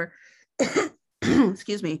confrontations or whatever.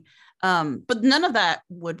 Excuse me. But none of that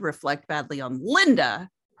would reflect badly on Linda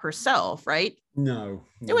herself, right? No,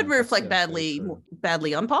 it would reflect badly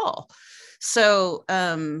on Paul. So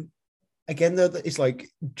again, though, it's like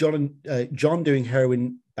John doing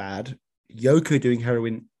heroin bad, Yoko doing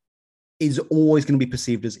heroin is always going to be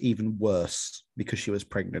perceived as even worse because she was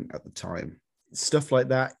pregnant at the time. Stuff like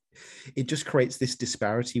that, it just creates this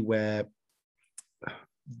disparity where,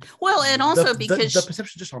 well, and also because the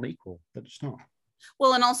perceptions just aren't equal. They're just not.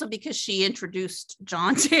 Well, and also because she introduced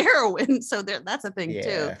John to heroin, so that's a thing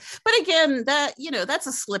too. But again, that's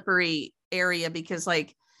a slippery area because,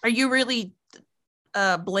 like, are you really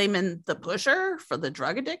blaming the pusher for the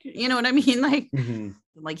drug addiction? You know what I mean? Like,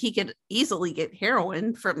 like he could easily get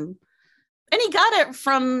heroin from, and he got it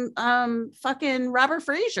from fucking Robert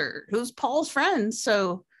Frazier, who's Paul's friend.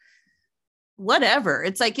 So whatever,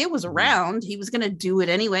 it's like it was around. He was going to do it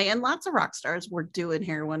anyway, and lots of rock stars were doing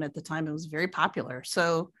heroin at the time. It was very popular.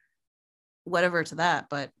 So whatever to that.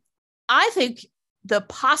 But I think the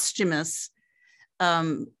posthumous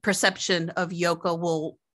perception of Yoko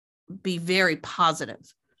will be very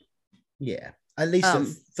positive. Yeah, at least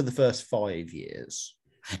for the first 5 years.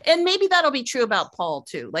 And maybe that'll be true about Paul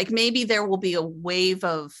too. Like maybe there will be a wave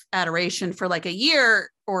of adoration for like a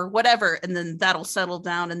year or whatever, and then that'll settle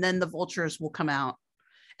down, and then the vultures will come out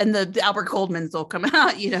and the Albert Goldmans will come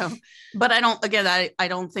out, you know. But I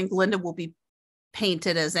don't think Linda will be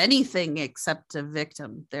painted as anything except a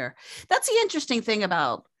victim there. That's the interesting thing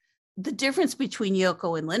about the difference between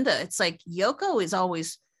Yoko and Linda. It's like Yoko is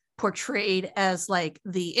always portrayed as like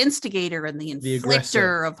the instigator and the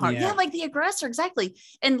inflictor of harm. Yeah, like the aggressor, exactly.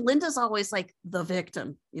 And Linda's always like the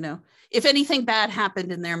victim, you know. If anything bad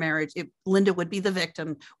happened in their marriage, Linda would be the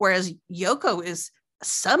victim, whereas Yoko is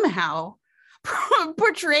somehow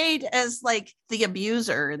portrayed as like the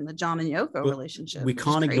abuser in the John and Yoko relationship. We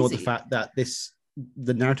can't ignore the fact that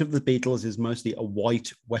the narrative of the Beatles is mostly a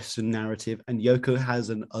white Western narrative, and Yoko has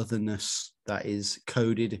an otherness that is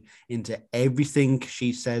coded into everything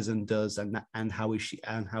she says and does, and how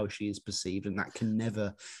she is perceived, and that can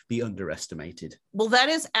never be underestimated. Well, that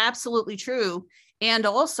is absolutely true. And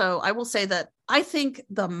also, I will say that I think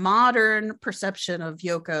the modern perception of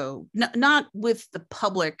Yoko, not with the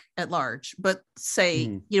public at large, but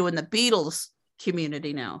say, you know, in the Beatles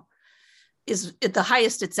community now, is at the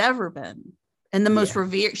highest it's ever been. And the most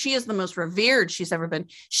revered, she is the most revered she's ever been.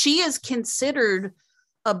 She is considered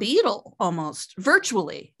a Beatle almost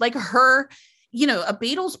virtually, like her, you know, a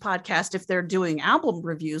Beatles podcast, if they're doing album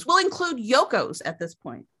reviews, will include Yoko's at this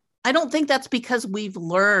point. I don't think that's because we've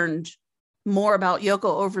learned more about Yoko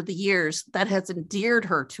over the years that has endeared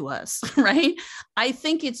her to us, right? I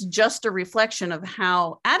think it's just a reflection of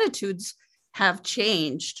how attitudes have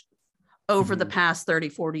changed over the past 30,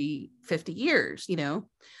 40, 50 years, you know,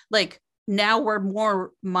 like now we're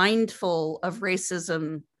more mindful of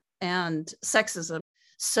racism and sexism.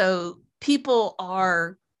 So people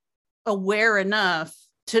are aware enough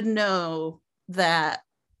to know that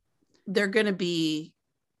they're going to be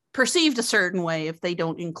perceived a certain way if they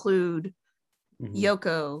don't include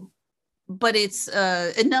Yoko. But it's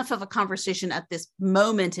enough of a conversation at this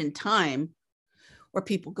moment in time where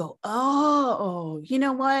people go, oh, you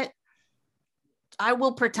know what? I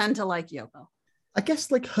will pretend to like Yoko. I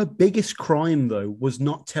guess like her biggest crime, though, was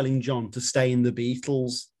not telling John to stay in the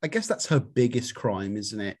Beatles. I guess that's her biggest crime,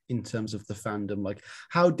 isn't it, in terms of the fandom? Like,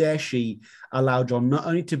 how dare she allow John not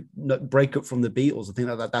only to break up from the Beatles, I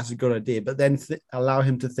think that's a good idea, but then allow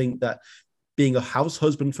him to think that being a house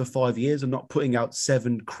husband for 5 years and not putting out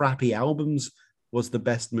 7 crappy albums was the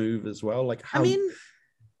best move as well. Like, how... I mean,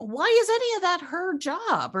 why is any of that her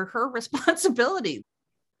job or her responsibility?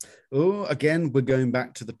 Oh, again, we're going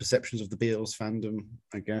back to the perceptions of the Beatles fandom,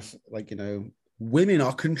 I guess. Like, you know, women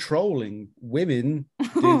are controlling. Women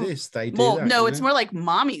do this, they do that. No, it's more like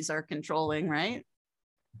mommies are controlling, right?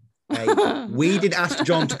 Hey, we did ask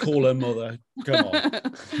John to call her mother. Come on.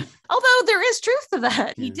 Although there is truth to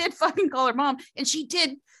that. He did fucking call her mom, and she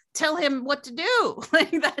did tell him what to do.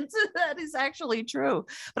 Like, that is actually true.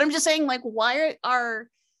 But I'm just saying, like, why are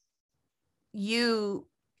you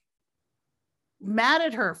mad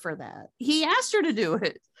at her for that? He asked her to do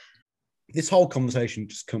it. This whole conversation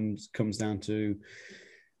just comes down to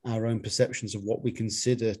our own perceptions of what we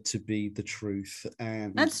consider to be the truth.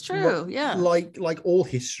 And that's true. Yeah. Like all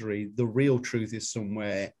history, the real truth is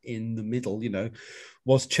somewhere in the middle. You know,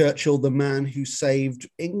 was Churchill the man who saved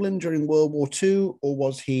England during World War II, or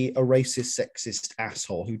was he a racist, sexist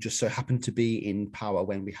asshole who just so happened to be in power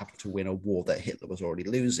when we happened to win a war that Hitler was already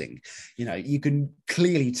losing? You know, you can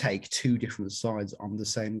clearly take 2 different sides on the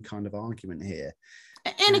same kind of argument here.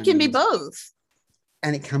 And it can be both.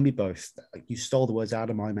 And it can be both. You stole the words out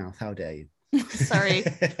of my mouth. How dare you? Sorry.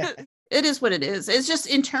 It is what it is. It's just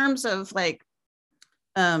in terms of like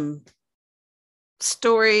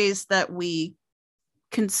stories that we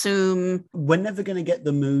consume. We're never going to get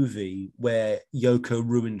the movie where Yoko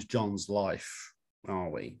ruined John's life, are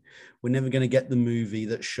we? We're never going to get the movie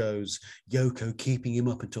that shows Yoko keeping him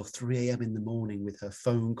up until 3 a.m. in the morning with her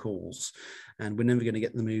phone calls. And we're never going to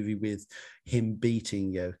get the movie with him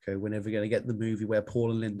beating Yoko. We're never going to get the movie where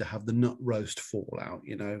Paul and Linda have the nut roast fallout.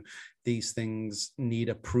 You know, these things need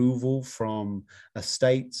approval from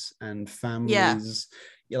estates and families. Yeah.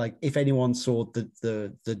 Like, if anyone saw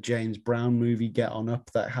the James Brown movie Get On Up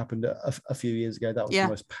that happened a few years ago, that was the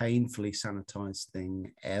most painfully sanitized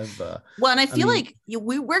thing ever. Well, and I feel like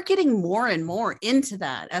we're getting more and more into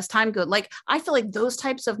that as time goes. Like, I feel like those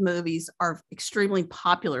types of movies are extremely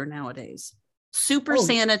popular nowadays. Super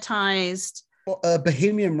sanitized.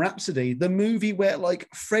 Bohemian Rhapsody, the movie where like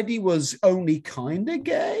Freddie was only kind of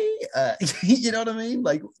gay. You know what I mean?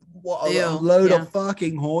 Like, what a load of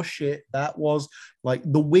fucking horse shit that was. Like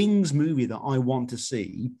the Wings movie that I want to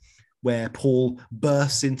see, where Paul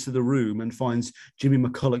bursts into the room and finds Jimmy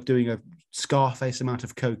McCulloch doing a Scarface amount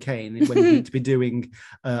of cocaine when he needs to be doing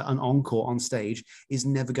an encore on stage, is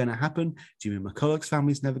never going to happen. Jimmy McCulloch's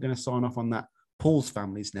family's never going to sign off on that. Paul's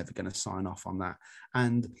family's never going to sign off on that.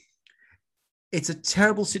 And it's a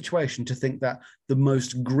terrible situation to think that the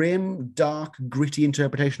most grim, dark, gritty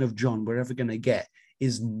interpretation of John we're ever going to get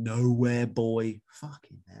is Nowhere Boy.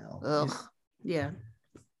 Fucking hell. Ugh. Yeah.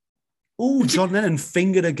 Oh, John Lennon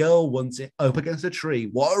fingered a girl once up against a tree.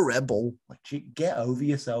 What a rebel. Like, get over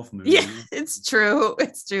yourself, movie. Yeah, it's true.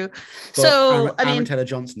 It's true. But So, I mean, Aaron Taylor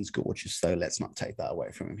Johnson's gorgeous, so let's not take that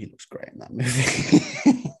away from him. He looks great in that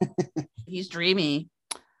movie. he's dreamy.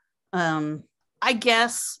 I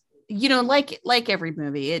guess, you know, like every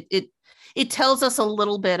movie, it tells us a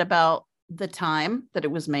little bit about the time that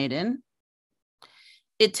it was made in.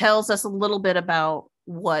 It tells us a little bit about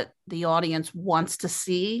what the audience wants to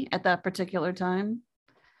see at that particular time.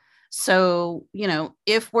 So, you know,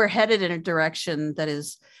 if we're headed in a direction that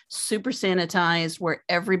is super sanitized, where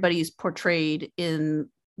everybody's portrayed in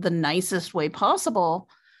the nicest way possible,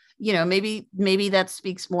 you know, maybe that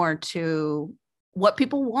speaks more to what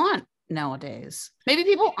people want nowadays. Maybe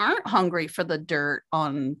people aren't hungry for the dirt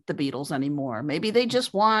on the Beatles anymore. Maybe they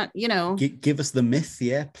just want, you know, give us the myth,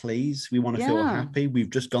 yeah, please. We want to feel happy. We've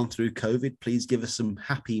just gone through COVID. Please give us some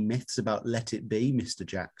happy myths about Let It Be, Mr.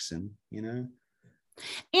 Jackson, you know?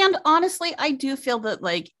 And honestly, I do feel that,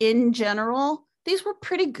 like, in general, these were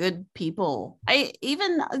pretty good people. I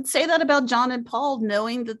even say that about John and Paul,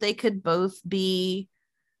 knowing that they could both be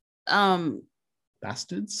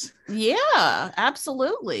bastards. Yeah,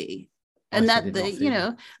 absolutely. And that they, you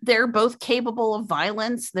know, they're both capable of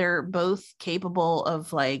violence. They're both capable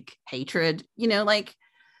of, like, hatred, you know, like,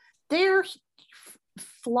 they're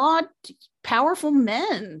flawed, powerful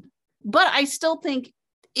men. But I still think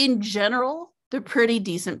in general, they're pretty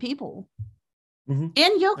decent people. Mm-hmm.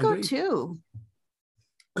 And Yoko too.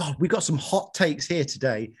 God, we got some hot takes here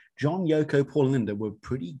today. John, Yoko, Paul, and Linda were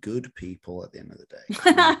pretty good people at the end of the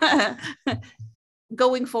day.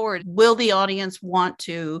 Going forward, will the audience want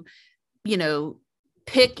to, you know,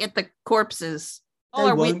 pick at the corpses?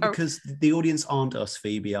 They won't, because the audience aren't us,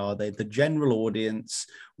 Phoebe, are they? The general audience,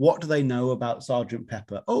 what do they know about Sgt.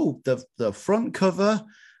 Pepper? Oh, the front cover,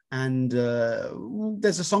 and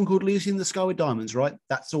there's a song called Lucy in the Sky with Diamonds, right?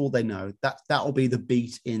 That's all they know. That'll be the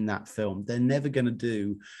beat in that film. They're never going to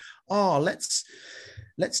do, let's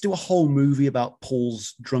do a whole movie about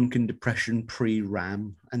Paul's drunken depression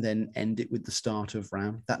pre-Ram and then end it with the start of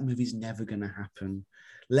Ram. That movie's never going to happen.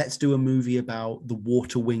 Let's do a movie about the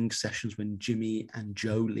Water Wing sessions when Jimmy and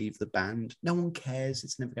Joe leave the band. No one cares.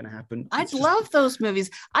 It's never going to happen. I'd love those movies.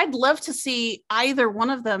 I'd love to see either one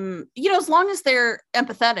of them, you know, as long as they're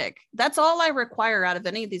empathetic. That's all I require out of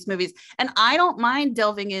any of these movies. And I don't mind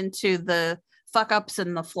delving into the fuck ups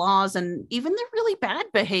and the flaws and even the really bad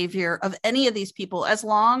behavior of any of these people, as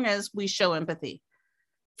long as we show empathy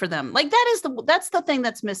for them. Like, that's the thing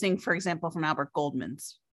that's missing, for example, from Albert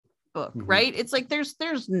Goldman's book, mm-hmm. right? It's like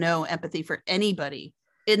there's no empathy for anybody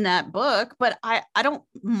in that book, but I don't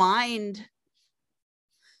mind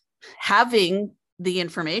having the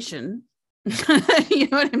information. You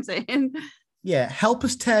know what I'm saying? Yeah, help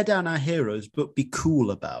us tear down our heroes, but be cool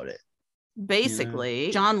about it. Basically, you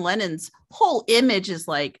know? John Lennon's whole image is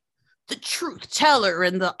like the truth teller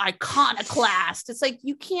and the iconoclast. It's like,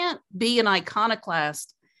 you can't be an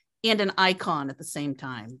iconoclast and an icon at the same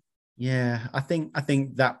time. Yeah, I think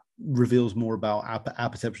that reveals more about our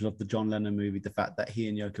perception of the John Lennon movie, the fact that he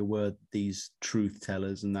and Yoko were these truth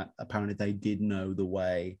tellers and that apparently they did know the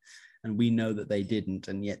way, and we know that they didn't,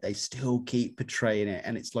 and yet they still keep portraying it.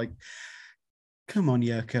 And it's like, come on,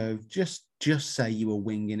 Yoko, just say you were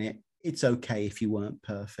winging it. It's okay if you weren't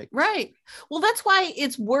perfect. Right. Well, that's why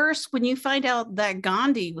it's worse when you find out that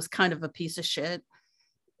Gandhi was kind of a piece of shit.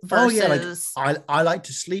 Versus... Oh yeah, like I like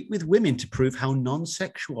to sleep with women to prove how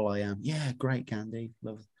non-sexual I am. Yeah, great, Gandhi.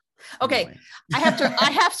 Love. Okay, anyway.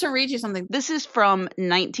 I have to read you something. This is from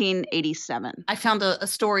 1987. I found a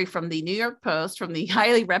story from the New York Post, from the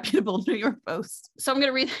highly reputable New York Post. So I'm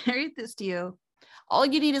going to read this to you. All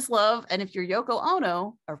you need is love, and if you're Yoko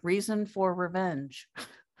Ono, a reason for revenge.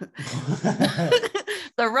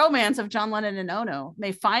 The romance of John Lennon and Ono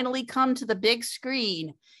may finally come to the big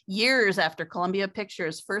screen years after Columbia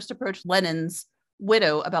Pictures first approached Lennon's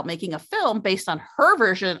widow about making a film based on her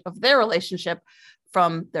version of their relationship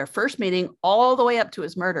from their first meeting all the way up to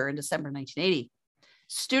his murder in December 1980.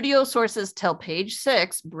 Studio sources tell Page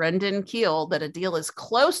Six, Brendan Keel, that a deal is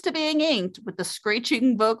close to being inked with the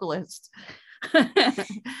screeching vocalist.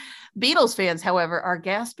 Beatles fans, however, are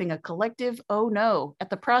gasping a collective oh no at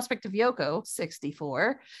the prospect of Yoko,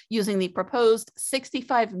 64, using the proposed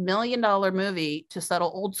 $65 million movie to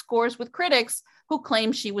settle old scores with critics who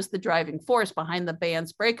claim she was the driving force behind the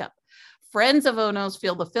band's breakup. Friends of Ono's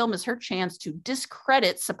feel the film is her chance to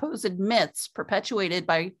discredit supposed myths perpetuated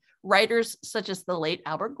by writers such as the late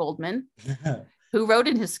Albert Goldman, who wrote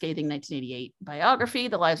in his scathing 1988 biography,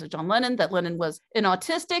 The Lives of John Lennon, that Lennon was an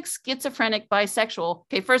autistic, schizophrenic, bisexual.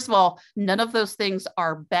 Okay, first of all, none of those things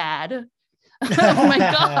are bad. Oh my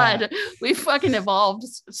God, we fucking evolved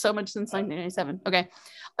so much since 1997. Okay,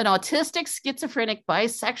 an autistic, schizophrenic,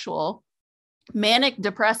 bisexual, manic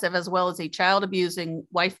depressive, as well as a child abusing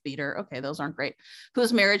wife beater. Okay, those aren't great.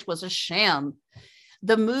 Whose marriage was a sham.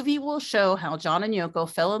 The movie will show how John and Yoko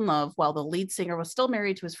fell in love while the lead singer was still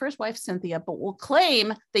married to his first wife, Cynthia, but will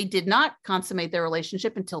claim they did not consummate their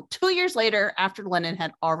relationship until 2 years later after Lennon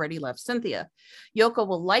had already left Cynthia. Yoko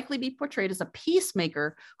will likely be portrayed as a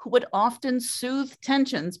peacemaker who would often soothe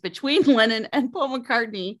tensions between Lennon and Paul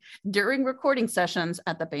McCartney during recording sessions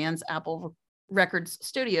at the band's Apple Records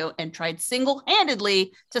studio and tried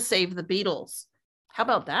single-handedly to save the Beatles. How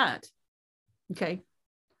about that? Okay.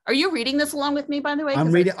 Are you reading this along with me, by the way?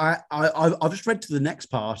 I'm reading. I've just read to the next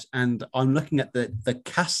part, and I'm looking at the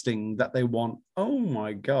casting that they want. Oh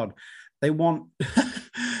my God, they want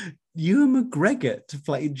Ewan McGregor to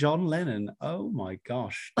play John Lennon. Oh my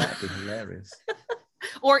gosh, that'd be hilarious.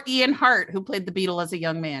 Or Ian Hart, who played the Beatle as a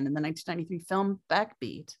young man in the 1993 film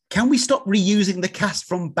Backbeat. Can we stop reusing the cast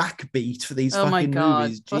from Backbeat for these fucking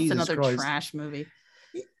movies? What's Jesus another Christ. trash movie?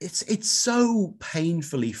 It's so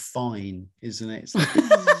painfully fine, isn't it? It's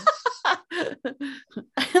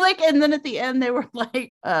like, and then at the end they were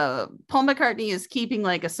like, Paul McCartney is keeping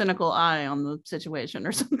like a cynical eye on the situation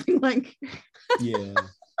or something like. Yeah.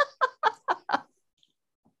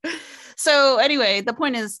 So anyway, the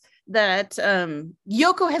point is that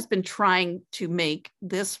Yoko has been trying to make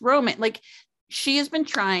this romance, like she has been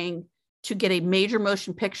trying to get a major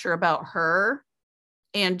motion picture about her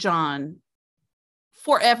and John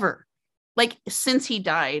forever, like since he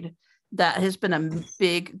died. That has been a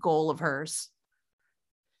big goal of hers,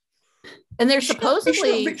 and they're supposedly is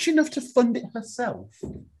she not rich enough to fund it herself.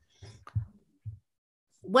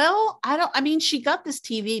 Well, I mean, she got this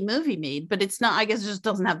TV movie made, but it's not, I guess it just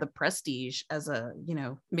doesn't have the prestige as a,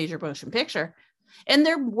 major motion picture. And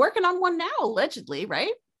they're working on one now, allegedly,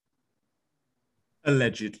 right?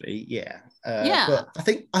 Allegedly, yeah. Yeah. But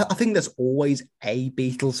I think there's always a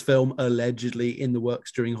Beatles film allegedly in the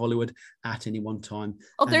works during Hollywood at any one time.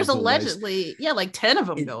 Oh, there's allegedly, like 10 of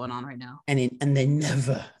them going on right now. And they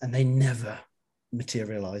never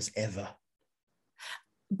materialize ever.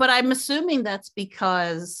 But I'm assuming that's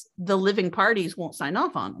because the living parties won't sign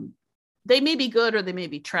off on them. They may be good or they may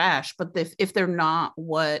be trash, but if they're not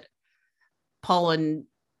what Paul and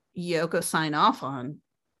Yoko sign off on,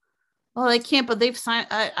 well, they can't, but they've signed,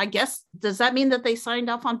 I guess, does that mean that they signed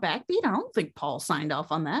off on Backbeat? I don't think Paul signed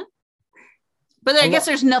off on that. But I guess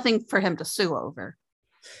there's nothing for him to sue over.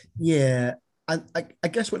 Yeah. I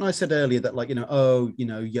guess when I said earlier that,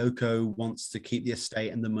 Yoko wants to keep the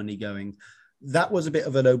estate and the money going, that was a bit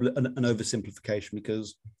of an oversimplification,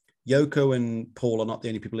 because Yoko and Paul are not the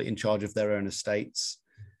only people in charge of their own estates.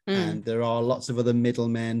 And there are lots of other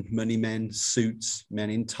middlemen, money men, suits, men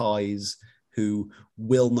in ties who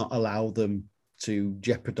will not allow them to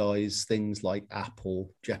jeopardize things like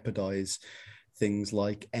Apple, jeopardize things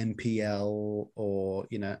like MPL or,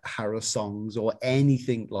 Harrow Songs or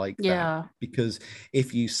anything like that. Because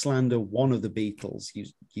if you slander one of the Beatles,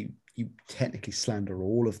 you technically slander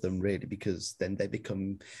all of them, really, because then they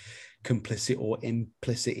become complicit or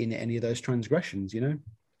implicit in any of those transgressions,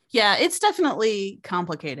 Yeah, it's definitely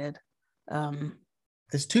complicated.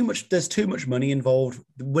 There's too much money involved.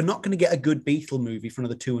 We're not going to get a good Beatle movie for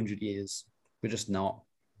another 200 years. We're just not.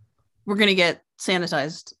 We're going to get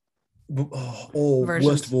sanitized. Or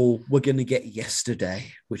worst of all, we're going to get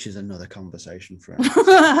Yesterday, which is another conversation for us.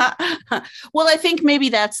 Well, I think maybe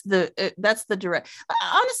that's the direct.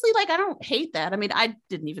 Honestly, I don't hate that. I mean, I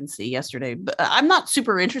didn't even see Yesterday, but I'm not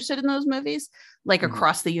super interested in those movies,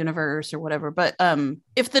 Across the Universe or whatever. But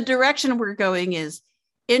if the direction we're going is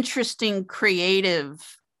interesting, creative,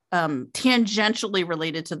 tangentially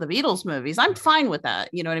related to the Beatles movies, I'm fine with that.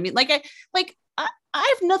 You know what I mean? I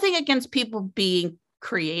have nothing against people being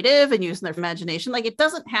creative and using their imagination. It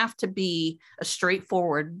doesn't have to be a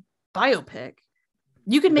straightforward biopic.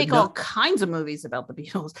 You can make all kinds of movies about the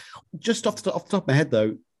Beatles. Just off the top of my head,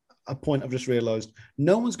 though, a point I've just realized: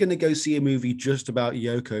 no one's going to go see a movie just about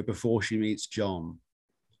Yoko before she meets John.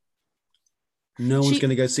 No one's going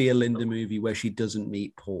to go see a Linda movie where she doesn't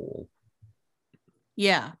meet Paul.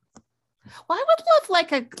 Yeah. Well, I would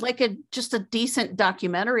love just a decent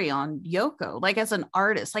documentary on Yoko, as an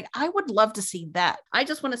artist. I would love to see that. I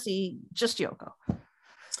just want to see just Yoko.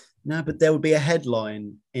 No, but there would be a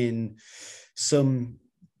headline in some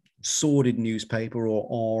sordid newspaper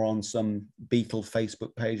or on some Beatle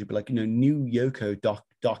Facebook page. It'd be new Yoko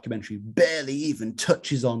documentary barely even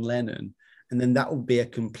touches on Lennon. and then that would be a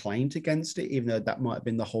complaint against it, even though that might have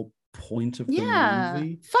been the whole point of the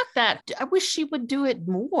movie. Fuck that. I wish she would do it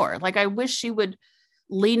more. Like, I wish she would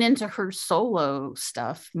lean into her solo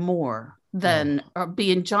stuff more than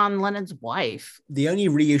being John Lennon's wife. The only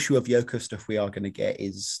reissue of Yoko stuff we are going to get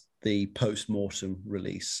is the post-mortem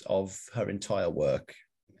release of her entire work,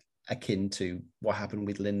 akin to what happened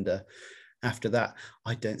with Linda. After that,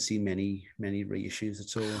 I don't see many reissues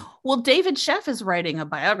at all. Well, David Sheff is writing a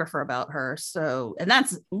biographer about her, and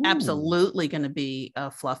that's absolutely going to be a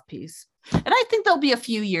fluff piece. And I think there'll be a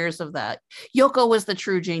few years of that. Yoko was the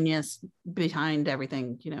true genius behind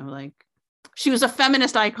everything, like she was a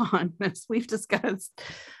feminist icon, as we've discussed.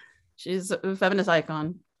 She's a feminist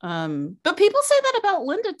icon. But people say that about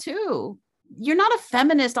Linda too. You're not a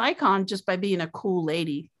feminist icon just by being a cool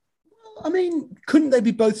lady. I mean, couldn't they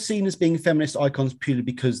be both seen as being feminist icons purely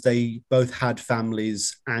because they both had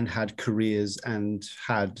families and had careers and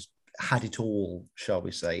had it all, shall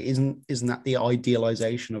we say? Isn't that the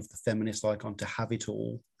idealization of the feminist icon, to have it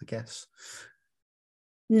all, I guess?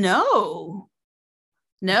 No,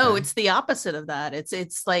 okay. It's the opposite of that.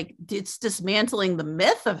 It's like, it's dismantling the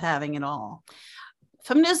myth of having it all.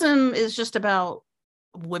 Feminism is just about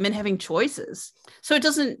women having choices. So it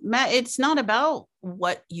doesn't matter. It's not about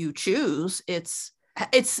what you choose. It's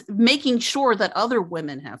making sure that other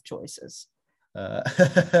women have choices. Well,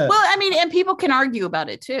 I mean, and people can argue about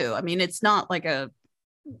it too. I mean, it's not like a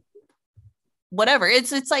whatever.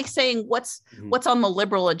 It's like saying what's on the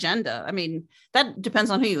liberal agenda. I mean, that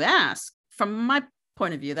depends on who you ask. From my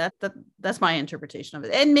point of view, that's my interpretation of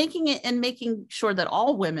it. And making sure that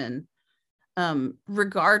all women,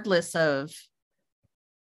 regardless of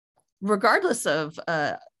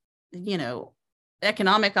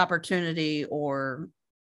economic opportunity or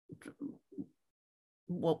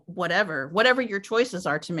whatever your choices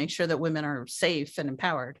are, to make sure that women are safe and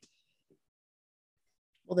empowered.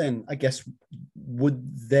 Well, then I guess,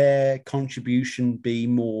 would their contribution be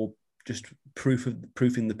more just proof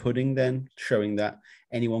in the pudding, then showing that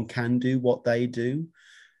anyone can do what they do?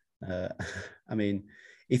 I mean,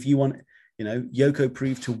 if you want, Yoko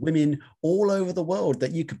proved to women all over the world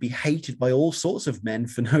that you could be hated by all sorts of men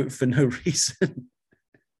for no reason.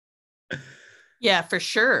 Yeah, for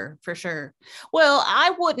sure. Well,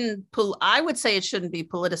 I would say it shouldn't be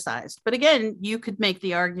politicized. But again, you could make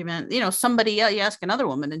the argument, you ask another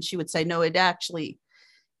woman and she would say, no, it actually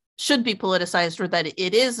should be politicized, or that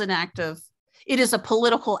it is a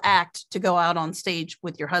political act to go out on stage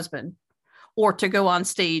with your husband, or to go on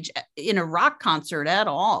stage in a rock concert at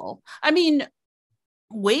all. I mean,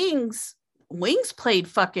 Wings played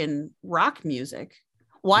fucking rock music.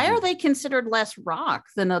 Why are they considered less rock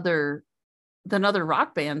than other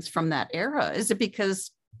rock bands from that era? Is it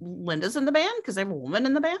because Linda's in the band, because they have a woman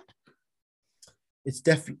in the band?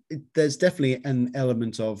 There's definitely an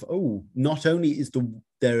element of, not only is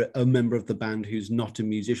there a member of the band who's not a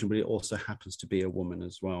musician, but it also happens to be a woman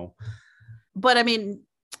as well. But I mean,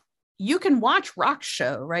 you can watch Rock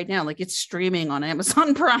Show right now, like it's streaming on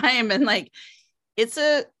Amazon Prime, and like it's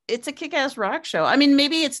a kick-ass rock show. I mean,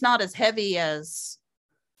 maybe it's not as heavy as.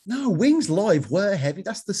 No, Wings live were heavy.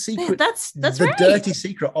 That's the secret. That's the right. Dirty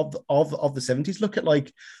secret of the 70s. Look at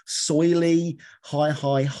like Soily,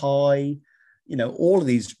 High, all of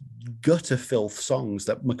these gutter filth songs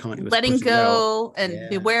that McCartney was Letting Go out. and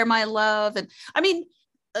Beware My Love. And I mean,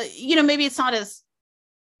 maybe it's not as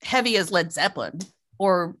heavy as Led Zeppelin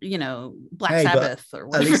or, Black Sabbath or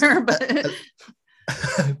whatever.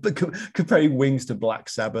 But comparing Wings to Black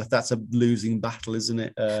Sabbath, that's a losing battle, isn't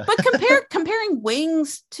it? But comparing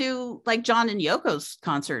Wings to like John and Yoko's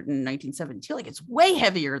concert in 1972, like it's way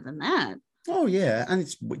heavier than that. Oh yeah, and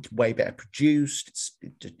it's way better produced.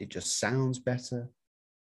 It just sounds better.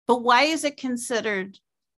 But why is it considered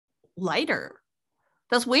lighter?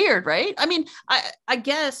 That's weird, right? I mean, I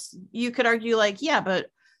guess you could argue like, yeah, but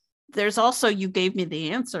there's also You Gave Me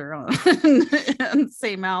the Answer on the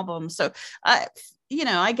same album. So I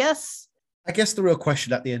guess the real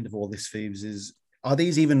question at the end of all this, Phoebes, is, are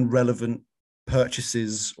these even relevant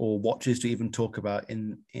purchases or watches to even talk about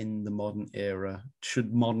in the modern era?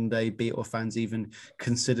 Should modern day Beatle fans even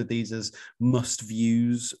consider these as must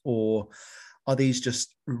views, or are these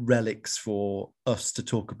just relics for us to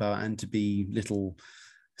talk about and to be little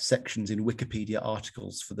sections in Wikipedia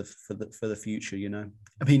articles for the future?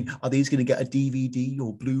 I mean, are these going to get a DVD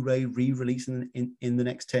or Blu-ray re-release in the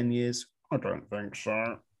next 10 years? I don't think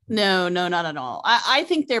so. No, not at all. I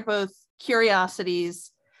think they're both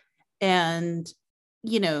curiosities, and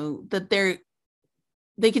that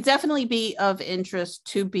they could definitely be of interest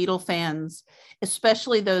to Beatle fans,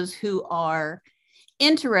 especially those who are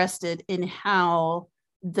interested in how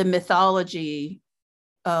the mythology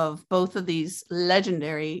of both of these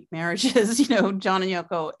legendary marriages, you know, John and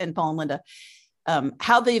Yoko and Paul and Linda,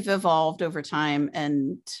 how they've evolved over time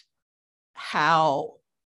and how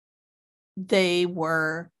they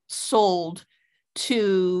were sold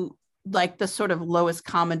to like the sort of lowest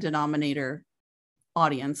common denominator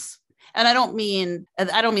audience. And I don't mean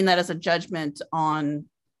that as a judgment on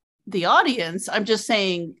the audience. I'm just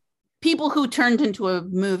saying people who turned into a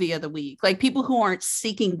movie of the week, like people who aren't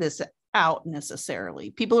seeking this out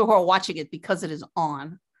necessarily, people who are watching it because it is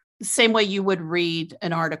on. The same way you would read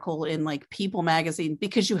an article in like People magazine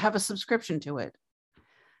because you have a subscription to it,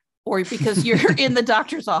 or because you're in the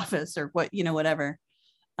doctor's office or what, you know, whatever.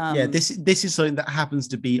 This is something that happens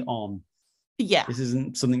to be on. Yeah. This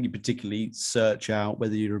isn't something you particularly search out,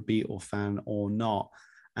 whether you're a Beatle fan or not.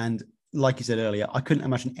 And like you said earlier, I couldn't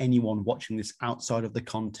imagine anyone watching this outside of the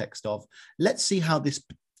context of, let's see how this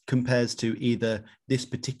compares to either this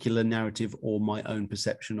particular narrative or my own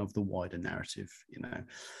perception of the wider narrative, you know.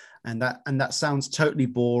 And that sounds totally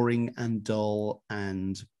boring and dull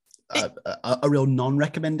and a real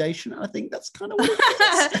non-recommendation. I think that's kind of what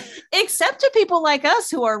it is. Except to people like us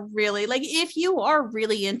who are really, like, if you are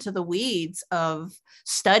really into the weeds of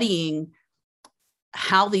studying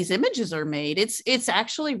how these images are made, it's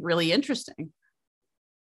actually really interesting.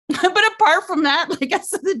 But apart from that, like I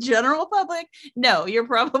said, the general public, no, you're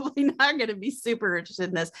probably not going to be super interested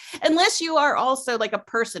in this unless you are also like a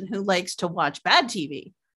person who likes to watch bad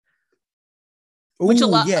TV. Which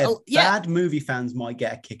bad movie fans might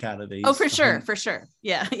get a kick out of these. Oh, for sure.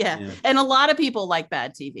 Yeah. And a lot of people like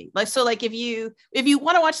bad TV. Like, so like if you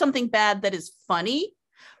want to watch something bad that is funny,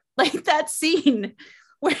 like that scene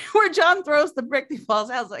where John throws the brick through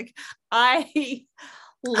Paul's house, like I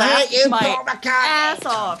laughed my ass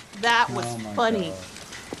off. That was funny.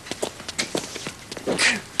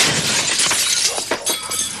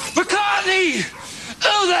 McCartney!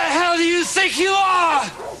 Who the hell do you think you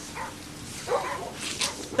are?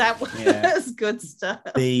 That was good stuff.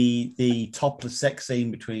 The topless sex scene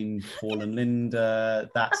between Paul and Linda,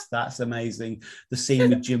 that's amazing. The scene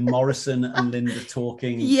with Jim Morrison and Linda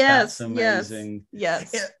talking, that's amazing.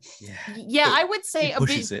 Yes. I would say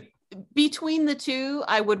between the two,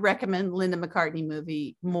 I would recommend Linda McCartney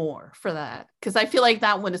movie more for that, because I feel like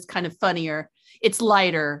that one is kind of funnier. It's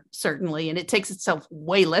lighter, certainly, and it takes itself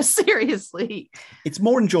way less seriously. It's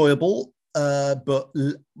more enjoyable, but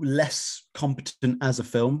less competent as a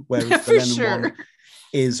film, whereas the Lennon one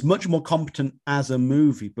is much more competent as a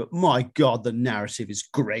movie. But my God, the narrative is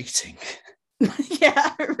grating.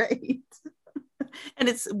 Yeah, right. And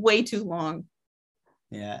it's way too long.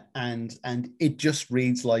 Yeah, and it just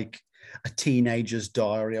reads like a teenager's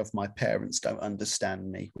diary of my parents don't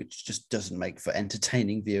understand me, which just doesn't make for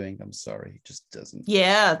entertaining viewing. I'm sorry, it just doesn't.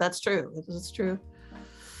 Yeah, that's true. That's true.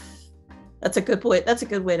 That's a good point. That's a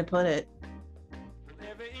good way to put it.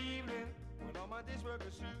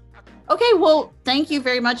 Okay, well, thank you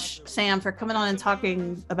very much, Sam, for coming on and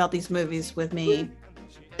talking about these movies with me.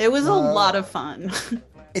 It was a lot of fun.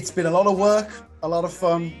 It's been a lot of work, a lot of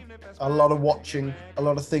fun, a lot of watching, a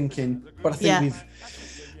lot of thinking, but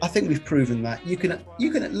I think we've proven that you can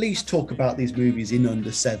at least talk about these movies in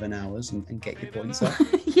under 7 hours and get your points up.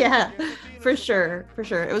 Yeah, for sure.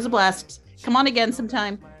 It was a blast. Come on again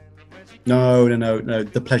sometime. No.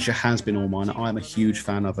 The pleasure has been all mine. I'm a huge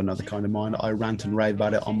fan of Another Kind of Mind. I rant and rave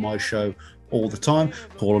about it on my show all the time.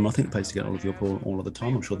 Paul or Nothing, the place to get all of your Paul all of the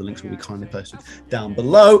time. I'm sure the links will be kindly posted down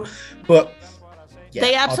below. But yeah,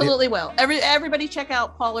 they absolutely will. Everybody check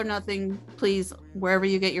out Paul or Nothing, please, wherever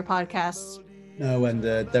you get your podcasts. No, and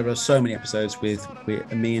there are so many episodes with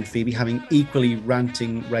me and Phoebe having equally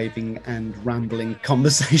ranting, raving, and rambling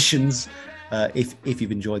conversations. If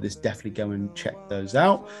you've enjoyed this, definitely go and check those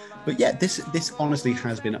out. But yeah, this honestly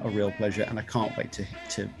has been a real pleasure, and I can't wait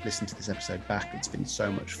to listen to this episode back. It's been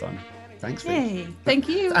so much fun. Thanks, Phoebe. Hey, thank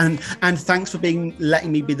you. And thanks for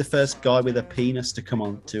letting me be the first guy with a penis to come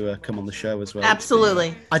on the show as well.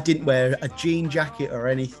 Absolutely. I didn't wear a jean jacket or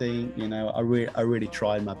anything. You know, I really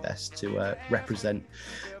tried my best to represent.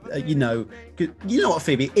 You know what,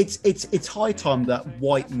 Phoebe? It's high time that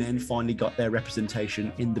white men finally got their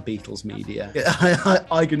representation in the Beatles media.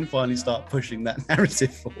 I can finally start pushing that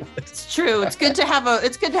narrative forward. It's true. It's good to have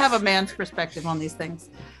a man's perspective on these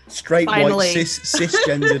things. Straight finally. White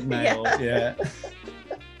cisgendered male. Yeah.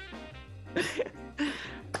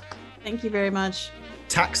 Thank you very much.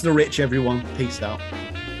 Tax the rich, everyone. Peace out.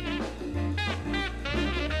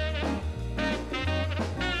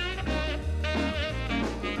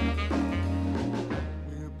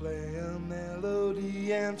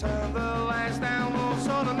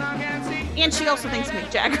 And she also thinks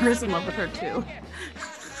Mick Jagger is in love with her too.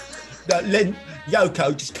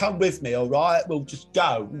 Yoko, just come with me, all right? We'll just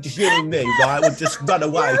go. Just you and me, right? We'll just run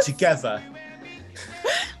away together.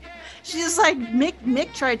 She's like,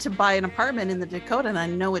 Mick tried to buy an apartment in the Dakota, and I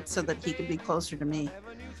know it's so that he could be closer to me.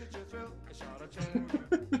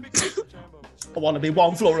 I want to be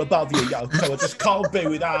one floor above you, Yoko. I just can't be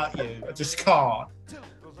without you. I just can't.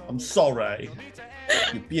 I'm sorry.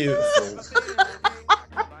 You're beautiful.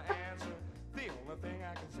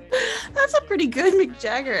 That's a pretty good Mick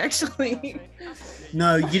Jagger, actually.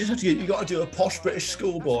 No, you just have to. You got to do a posh British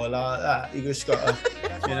schoolboy like that. You just got to,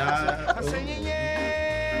 you know.